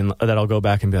that I'll go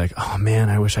back and be like, oh man,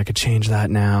 I wish I could change that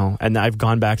now. And I've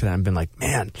gone back to that and been like,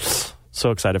 man,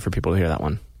 so excited for people to hear that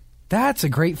one. That's a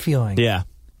great feeling. Yeah.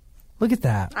 Look at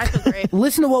that. I feel great.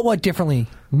 Listen to What differently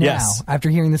now Yes. after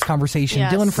hearing this conversation.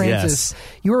 Yes. Dylan Francis,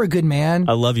 you are a good man.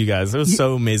 I love you guys. It was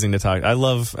so amazing to talk. I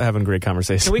love having great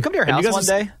conversations. Can we come to your And house guys one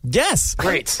day? Yes.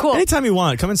 Great. Cool. Anytime you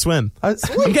want, come and swim. I'm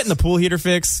getting the pool heater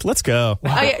fixed. Let's go.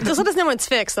 Oh, yeah. Just let us know when it's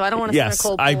fixed, though. I don't want to Yes, sit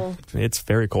in a cold pool. it's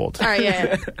very cold. All right,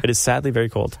 yeah. It is sadly very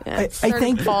cold. Yeah, I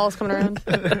think- fall's coming around.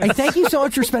 I thank you so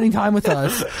much for spending time with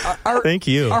us. Thank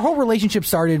you. Our whole relationship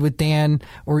started with Dan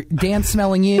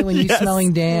smelling you and you Yes.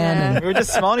 smelling Dan. Yeah. And We were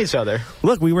just smelling each other.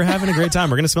 Look, we were having a great time.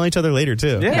 We're going to smell each other later,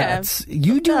 too. Yeah.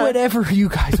 you do whatever you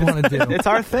guys want to do. It's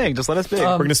our thing. Just let us be.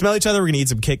 We're going to smell each other. We're going to eat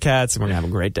some Kit Kats, and we're going to have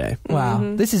a great day.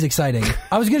 Wow, this is exciting.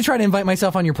 I was going to try to invite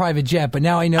myself on your private jet, but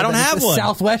now I know I don't that have it's a one.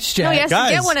 Southwest jet. No, he has Guys.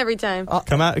 to get one every time.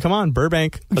 Come on,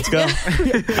 Burbank. Let's go. I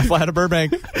fly out of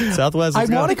Burbank, Southwest. I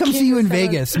Let's want to go. come see you in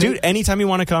Vegas. Dude, anytime you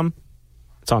want to come,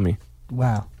 it's on me.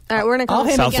 Wow. All right, we're going to I'll come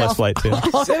handle Southwest flight, too.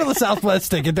 I'll handle the Southwest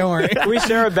ticket, don't worry. Can we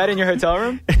share a bed in your hotel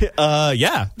room?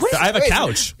 Yeah. I have a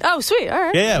couch. Oh, sweet. All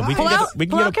right. Yeah, we can get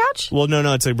Pull-out couch? Well,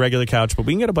 no, it's a regular couch, but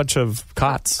we can get a bunch of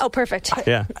cots. Oh, perfect.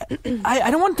 Yeah.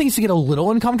 I don't want things to get a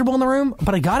little uncomfortable in the room,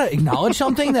 but I gotta acknowledge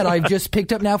something that I've just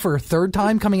picked up now for a third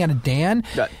time coming out of Dan.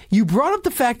 That- You brought up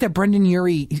the fact that Brendan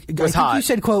Urie, I think hot. you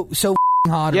said, quote, so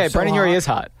hot. Yeah, or so Brendan Urie hot. is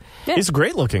hot. He's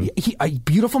great looking. A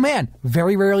beautiful man.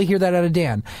 Very rarely hear that out of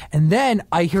Dan. And then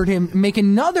I heard him make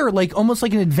another, like, almost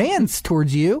like an advance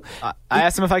towards you. I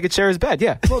asked him if I could share his bed.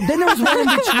 Yeah. Well, then there was one in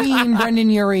between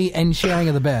Brendan Urie and sharing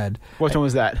of the bed. Which one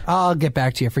was that? I'll get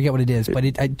back to you. I forget what it is, but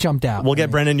it jumped out. We'll get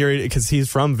Brendan Urie because he's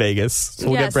from Vegas. So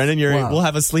we'll Yes. get Brendan Urie. Wow. We'll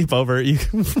have a sleepover.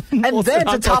 And then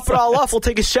to top it all off, we'll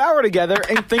take a shower together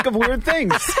and think of weird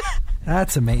things.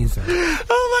 That's amazing.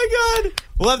 Oh my God.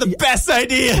 We'll have the best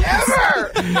idea.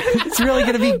 It's really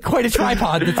going to be quite a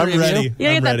tripod. The three I'm of you. ready. You gotta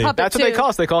I'm get that ready. puppet, That's what they too.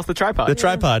 cost. They cost the tripod. The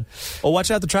tripod. Oh,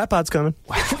 watch out. The tripod's coming.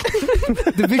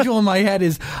 The visual in my head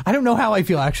is, I don't know how I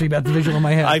feel actually about the visual in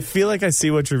my head. I feel like I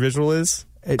see what your visual is.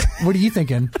 What are you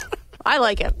thinking? I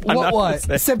like it.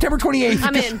 What? September 28th.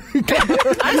 I'm in.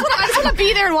 I just want to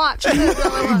be there and watch. That's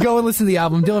all I want. Go and listen to the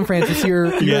album. Dylan Francis, you're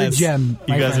a gem.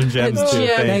 You my guys friend. are gems too.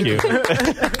 Yeah. Thank you.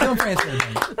 Dylan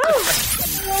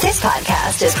Francis. This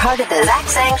podcast is part of the Zach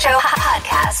Sang Show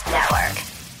Podcast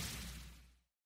Network.